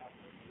change.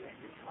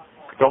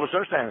 Don't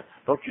misunderstand.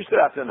 Don't you sit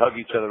out there and hug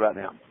each other right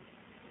now.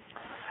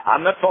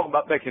 I'm not talking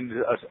about making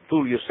a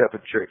fool of yourself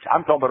at church.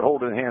 I'm talking about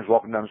holding hands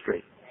walking down the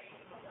street.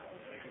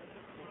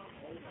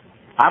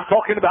 I'm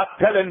talking about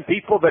telling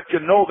people that you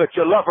know that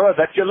you love her,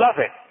 that you love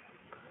him.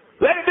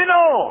 Let it be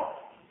known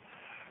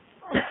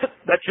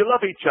that you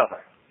love each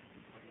other.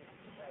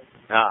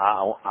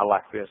 Now, I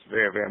like this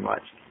very, very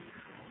much.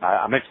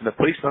 I mentioned the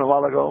policeman a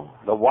while ago,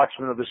 the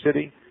watchman of the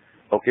city.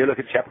 Okay, look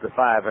at chapter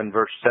 5 and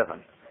verse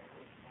 7.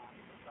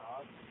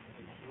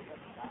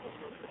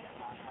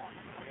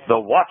 The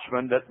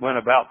watchmen that went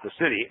about the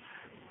city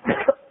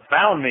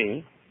found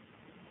me.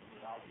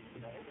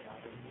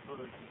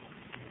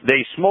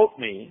 They smote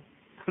me.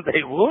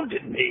 They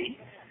wounded me.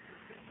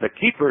 The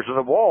keepers of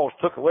the walls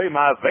took away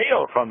my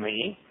veil from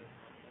me.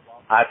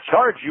 I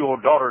charge you, O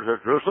daughters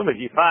of Jerusalem, if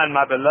you find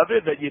my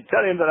beloved, that you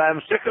tell him that I am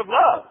sick of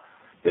love.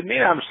 It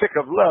means I'm sick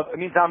of love. It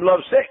means I'm love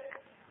sick.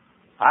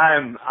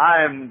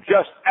 I'm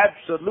just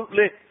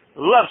absolutely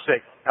love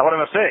sick. Now what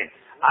am I saying?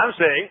 I'm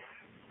saying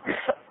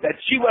that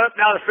she went up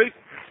down the street.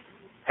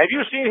 Have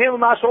you seen him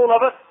whom my soul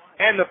loveth?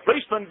 And the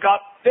policeman got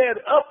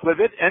fed up with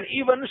it and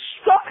even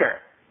struck her.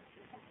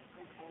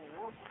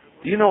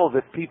 Do you know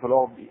that people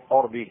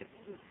ought to be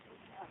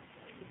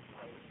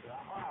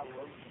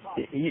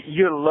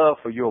your love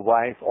for your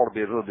wife ought to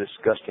be a little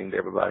disgusting to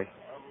everybody.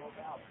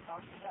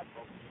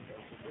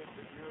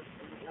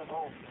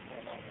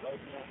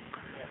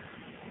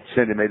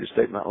 Cindy made a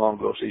statement long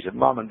ago. She said,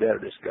 Mom and Dad are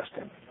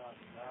disgusting.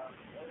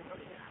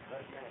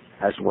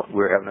 That's what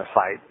we're having a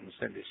fight. And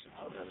Cindy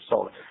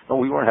saw it. No,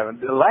 we weren't having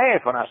a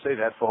laugh when I say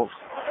that, folks.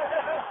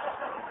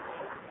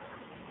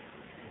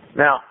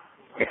 Now,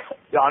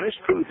 The honest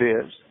truth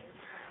is,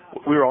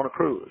 we were on a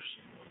cruise.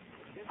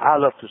 I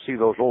love to see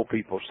those old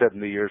people,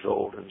 70 years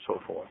old and so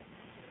forth.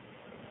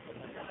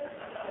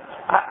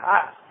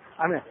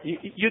 I mean,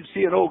 you'd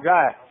see an old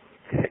guy.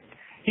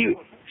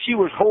 She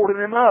was holding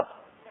him up.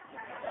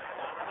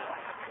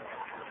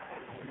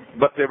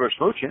 But they were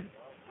smooching.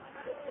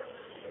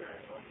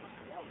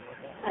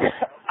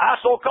 I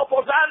saw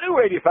couples I knew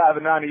 85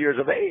 and 90 years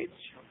of age.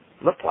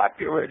 Looked like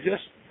they were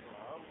just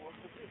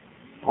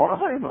on a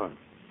honeymoon.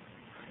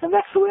 And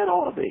that's the way it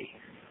ought to be.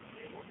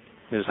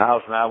 Ms.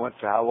 Hyles and I went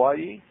to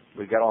Hawaii.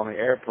 We got on the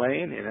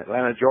airplane in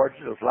Atlanta,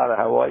 Georgia to fly to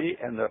Hawaii,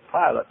 and the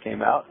pilot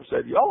came out and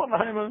said, "Y'all on the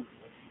honeymoon?"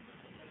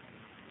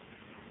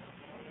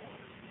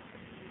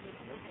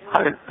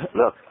 I mean,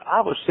 look,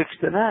 I was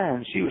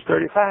 69. She was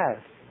 35.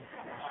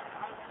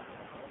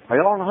 Are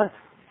y'all on the honeymoon?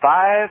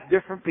 5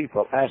 different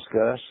people ask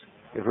us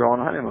if we're on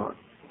a honeymoon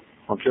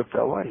on a trip to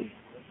Hawaii.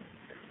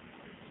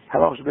 How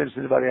long has it been since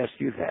anybody asked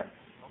you that?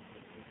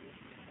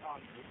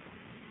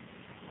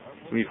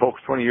 When you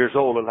folks 20 years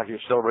old look like you're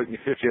celebrating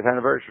your 50th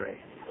anniversary.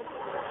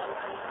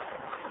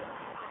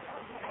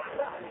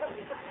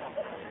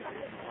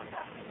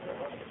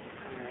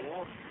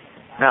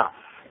 Now,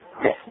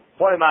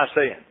 what am I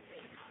saying?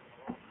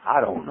 I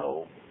don't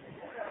know.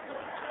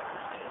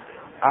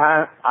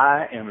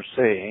 I am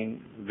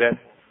saying that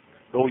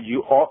though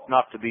you ought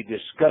not to be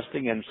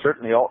disgusting and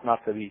certainly ought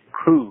not to be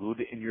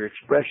crude in your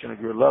expression of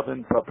your love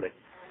in public,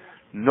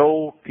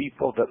 no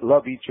people that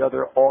love each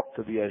other ought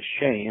to be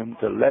ashamed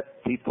to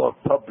let people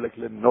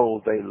publicly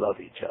know they love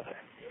each other.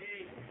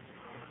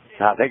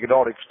 Now, I think it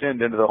ought to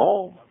extend into the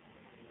home,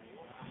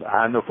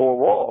 behind the 4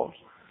 walls,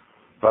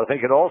 but I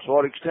think it also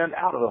ought to extend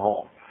out of the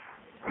home.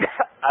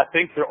 I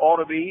think there ought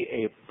to be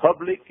a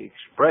public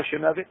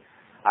expression of it.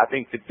 I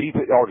think that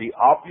people, it ought to be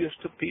obvious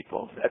to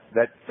people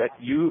that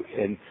you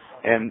and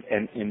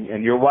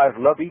your wife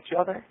love each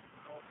other.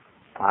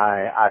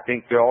 I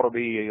think there ought to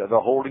be the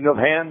holding of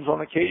hands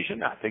on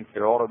occasion. I think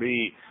there ought to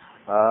be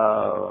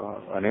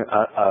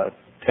a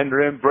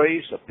tender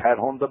embrace, a pat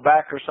on the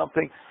back or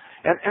something.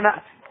 And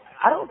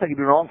I don't think it'd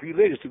be wrong for you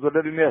ladies to go to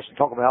WMS and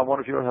talk about how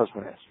wonderful your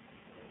husband is.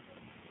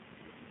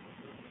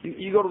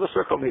 You go to the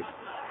circle meeting.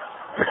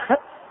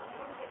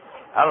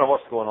 I don't know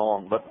what's going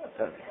on, but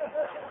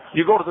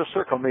you go to the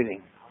circle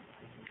meeting.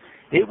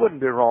 It wouldn't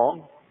be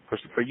wrong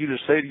for you to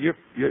say to your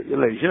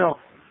ladies, you know,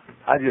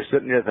 I just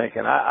sitting there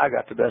thinking, I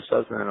got the best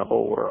husband in the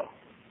whole world.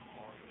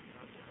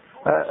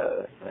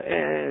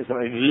 And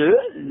somebody,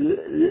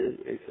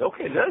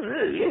 okay,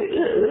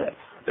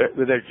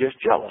 they're just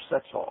jealous,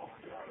 that's all.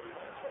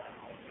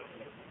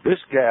 This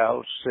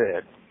gal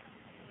said,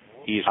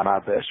 he's my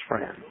best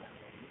friend.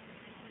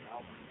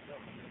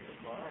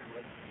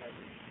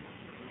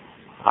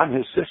 I'm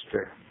his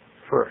sister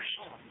first.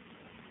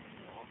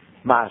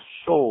 My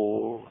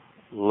soul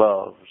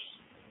loves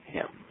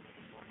him.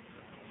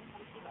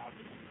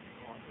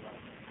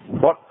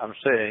 What I'm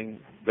saying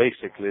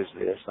basically is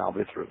this, and I'll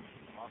be through.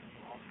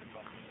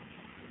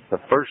 The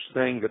first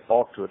thing that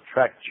ought to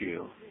attract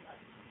you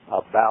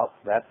about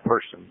that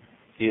person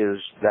is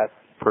that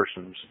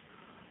person's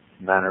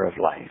manner of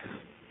life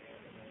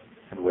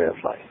and way of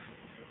life.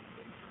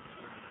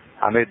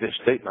 I made this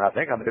statement, I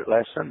think I made it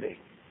last Sunday.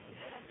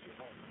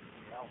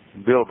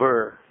 Bill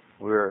Burr,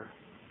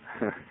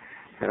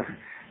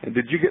 and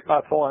did you get my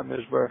poem,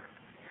 Ms. Burr?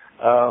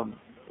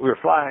 We were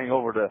flying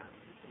over to the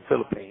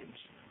Philippines,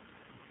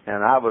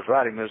 and I was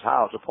writing Ms.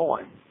 Hyles a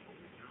poem.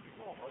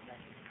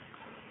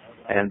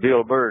 And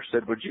Bill Burr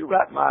said, "Would you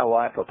write my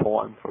wife a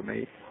poem for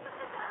me?"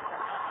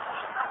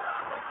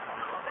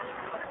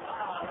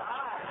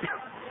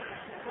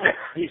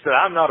 He said,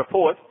 "I'm not a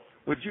poet.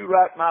 Would you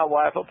write my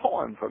wife a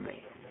poem for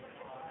me?"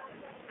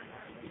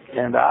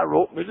 And I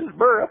wrote Mrs.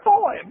 Burr a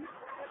poem.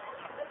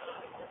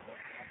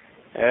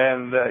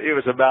 And it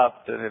was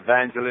about an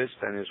evangelist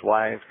and his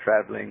wife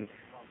traveling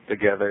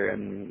together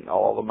and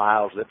all the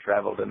miles they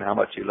traveled and how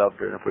much he loved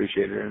her and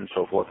appreciated her and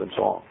so forth and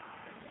so on.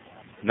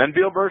 And then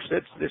Bill Burr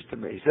said this to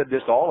me. He said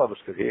this all of us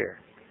could hear.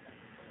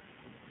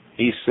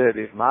 He said,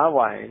 if my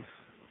wife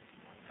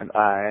and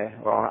I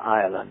were on an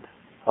island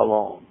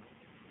alone,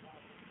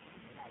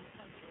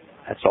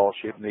 that's all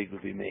she'd need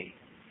would be me.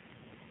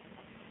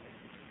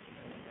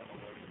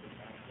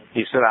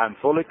 He said, I'm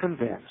fully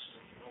convinced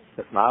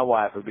that my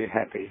wife would be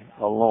happy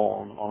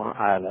alone on an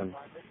island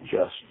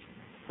just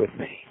with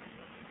me.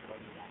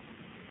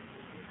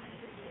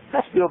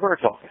 That's Bill Burr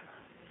talking.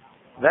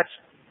 That's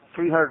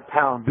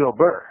 300-pound Bill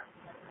Burr.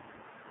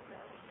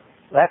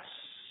 That's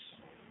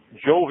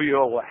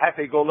jovial,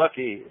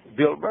 happy-go-lucky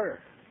Bill Burr.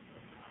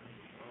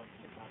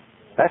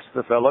 That's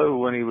the fellow who,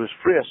 when he was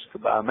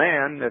frisked by a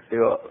man at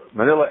the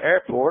Manila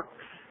airport,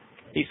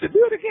 he said,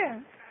 "Do it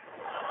again.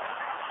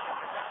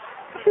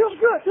 It feels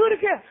good. Do it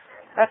again."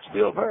 That's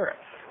Bill Burr.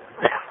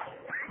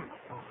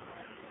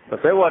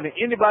 But there wasn't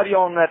anybody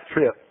on that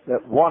trip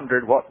that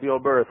wondered what Bill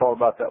Burr thought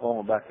about that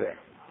woman back there.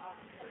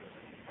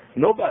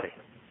 Nobody.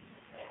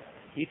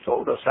 He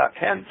told us how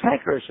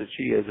cantankerous that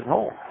she is at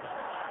home.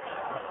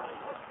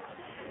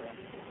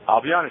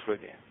 I'll be honest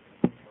with you.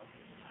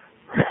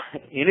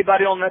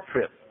 Anybody on that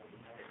trip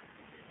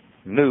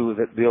knew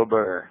that Bill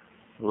Burr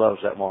loves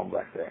that woman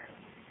back there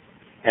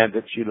and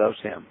that she loves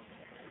him.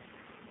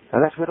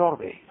 And that's what it ought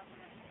to be.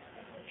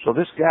 So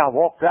this gal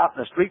walked out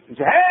in the street and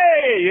said,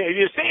 "Hey, have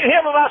you seen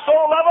him of my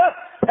soul lover?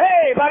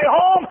 Hey, buddy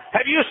home,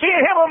 have you seen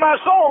him of my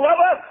soul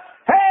lover?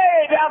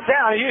 Hey,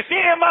 downtown, have you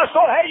seen him of my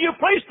soul? Hey, you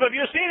policemen, have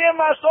you seen him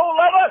of my soul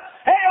lover?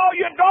 Hey, all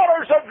you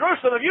daughters of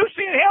Jerusalem, have you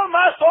seen him of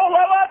my soul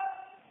lover?"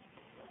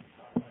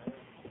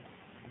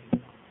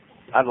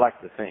 I'd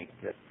like to think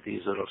that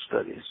these little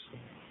studies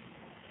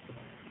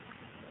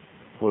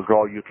will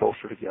draw you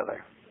closer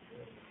together.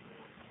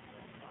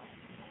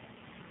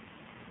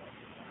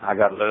 I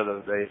got a letter the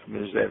other day from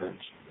Mrs. Evans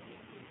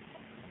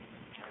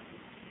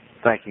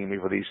thanking me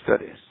for these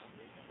studies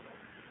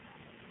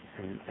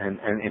and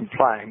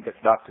implying that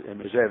Dr. and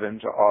Ms.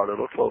 Evans are a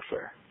little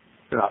closer.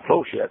 They're not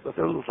close yet, but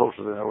they're a little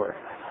closer than they were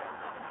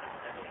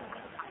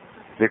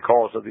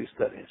because of these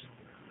studies.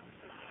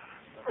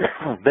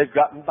 They've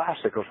gotten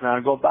bicycles now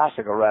and go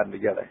bicycle riding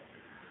together.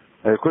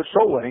 They quit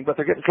soul winning, but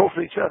they're getting closer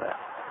to each other.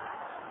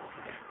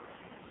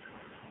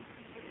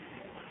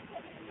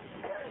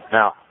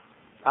 Now,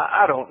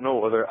 I don't know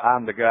whether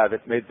I'm the guy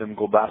that made them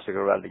go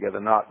bicycle riding together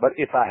or not, but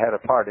if I had a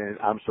part in it,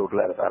 I'm so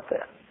glad about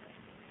that.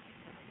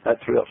 That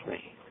thrills me.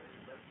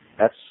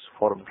 That's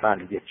what I'm trying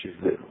to get you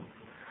to do.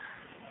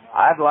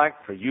 I'd like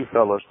for you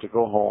fellows to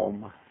go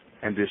home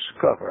and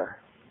discover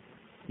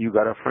you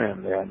got a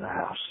friend there in the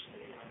house.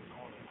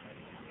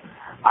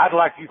 I'd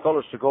like you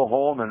fellows to go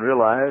home and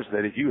realize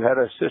that if you had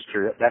a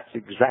sister, that's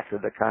exactly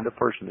the kind of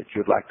person that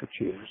you'd like to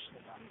choose.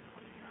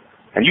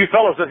 And you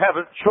fellows that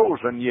haven't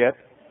chosen yet,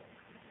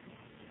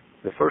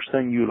 the first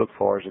thing you look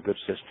for is a good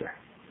sister.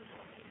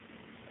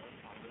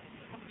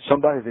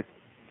 Somebody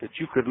that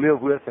you could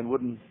live with and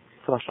wouldn't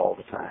fuss all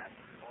the time.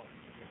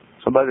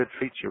 Somebody that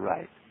treats you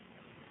right.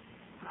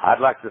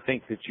 I'd like to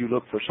think that you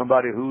look for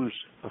somebody who's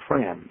a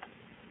friend.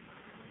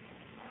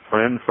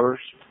 Friend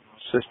first,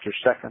 sister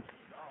second.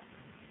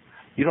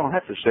 You don't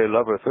have to say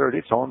lover third.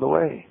 It's on the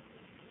way.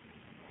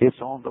 It's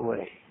on the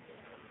way.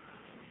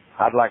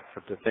 I'd like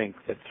to think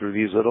that through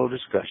these little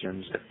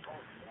discussions that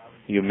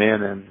you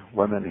men and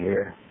women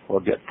here will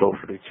get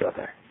closer to each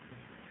other.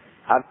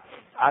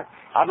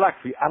 I'd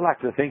like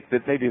to think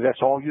that maybe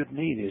that's all you'd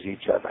need is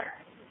each other.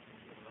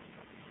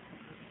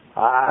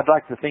 I'd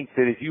like to think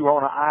that if you were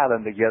on an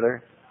island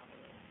together,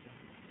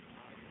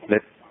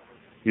 that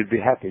you'd be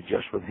happy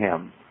just with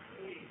him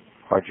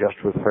or just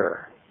with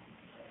her.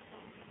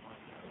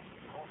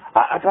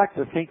 I'd like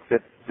to think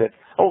that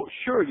oh,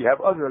 sure, you have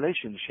other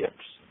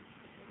relationships,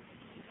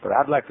 but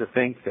I'd like to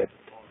think that,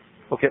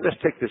 okay, let's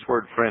take this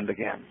word friend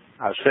again.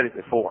 I've said it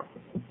before.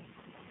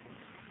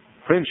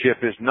 Friendship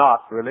is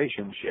not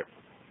relationship.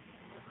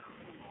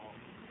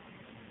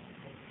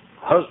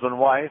 Husband,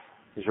 wife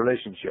is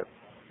relationship.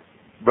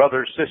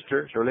 Brother,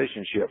 sister is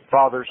relationship.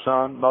 Father,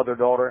 son, mother,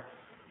 daughter,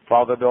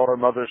 father, daughter,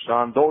 mother,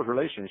 son, those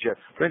relationships.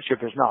 Friendship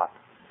is not.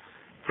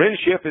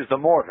 Friendship is the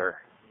mortar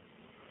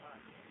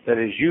that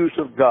is used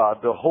of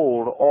God to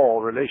hold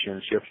all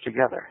relationships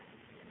together.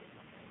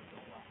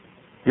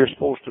 You're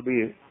supposed to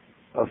be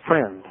a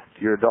friend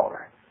to your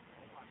daughter.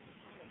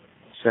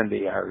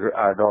 Cindy,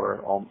 our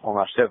daughter, on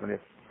my 70th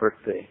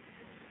birthday,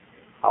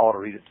 I ought to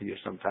read it to you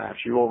sometime.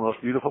 She wrote the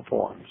most beautiful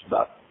poems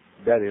about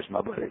Daddy is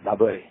my buddy, my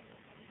buddy.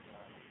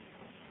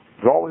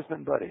 We've always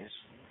been buddies.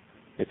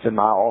 It's in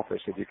my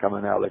office. If you come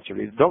in there, I'll let you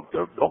read it.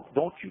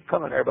 Don't you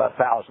come in there by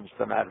thousands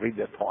tonight and read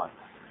that poem.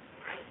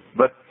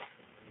 But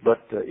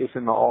it's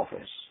in my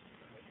office.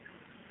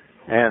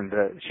 And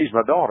she's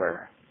my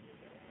daughter.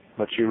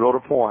 But she wrote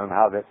a poem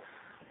how that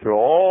through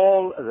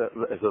all,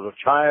 as a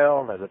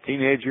child, as a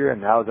teenager,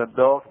 and now as an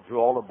adult, through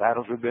all the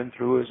battles we've been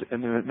through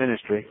in the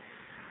ministry,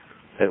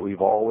 that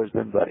we've always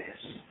been buddies.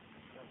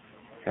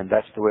 And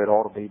that's the way it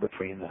ought to be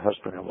between the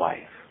husband and wife.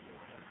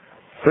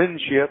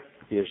 Friendship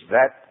is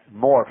that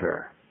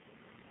mortar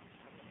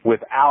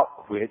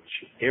without which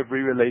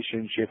every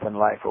relationship in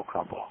life will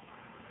crumble.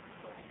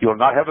 You'll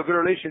not have a good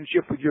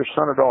relationship with your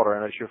son or daughter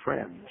unless you're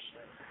friends.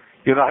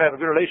 You'll not have a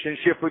good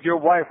relationship with your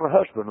wife or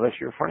husband unless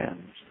you're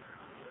friends.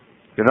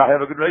 You'll not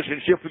have a good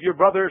relationship with your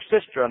brother or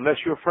sister unless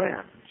you're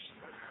friends.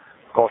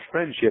 Because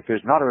friendship is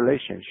not a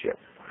relationship.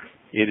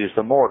 It is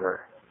the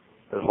mortar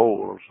that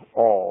holds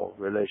all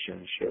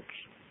relationships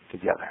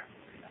together.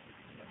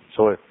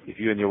 So if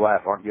you and your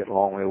wife aren't getting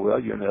along very well,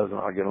 you and the husband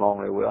aren't getting along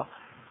very well,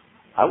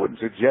 I wouldn't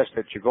suggest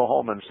that you go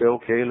home and say,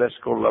 okay, let's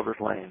go to Lover's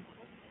Lane.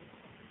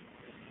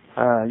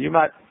 You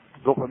might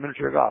go for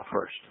miniature golf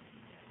first.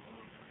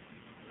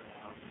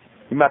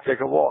 You might take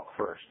a walk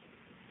first.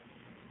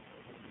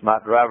 You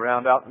might drive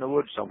around out in the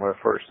woods somewhere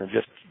first and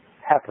just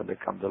happen to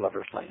come to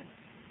Lover's Lane.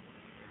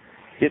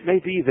 It may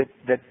be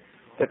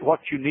that what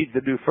you need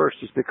to do first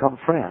is become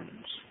friends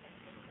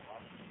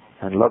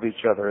and love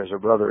each other as a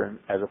brother, and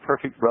as a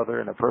perfect brother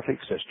and a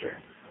perfect sister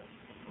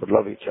would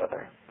love each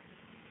other.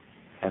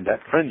 And that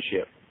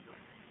friendship.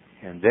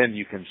 And then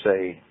you can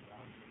say,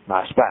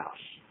 my spouse.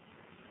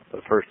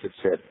 But first it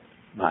said,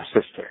 my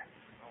sister.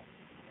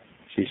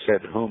 She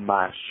said, whom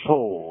my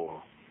soul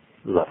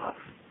loveth.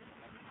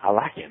 I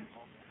like him.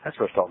 That's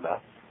what it's talking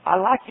about. I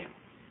like him.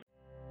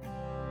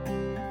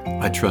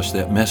 I trust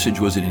that message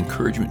was an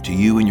encouragement to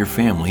you and your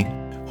family.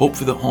 Hope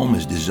for the Home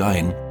is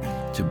designed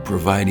to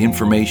provide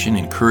information,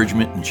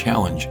 encouragement, and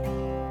challenge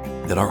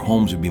that our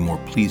homes would be more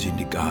pleasing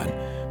to God.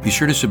 Be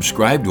sure to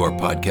subscribe to our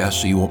podcast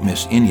so you won't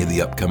miss any of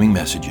the upcoming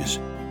messages.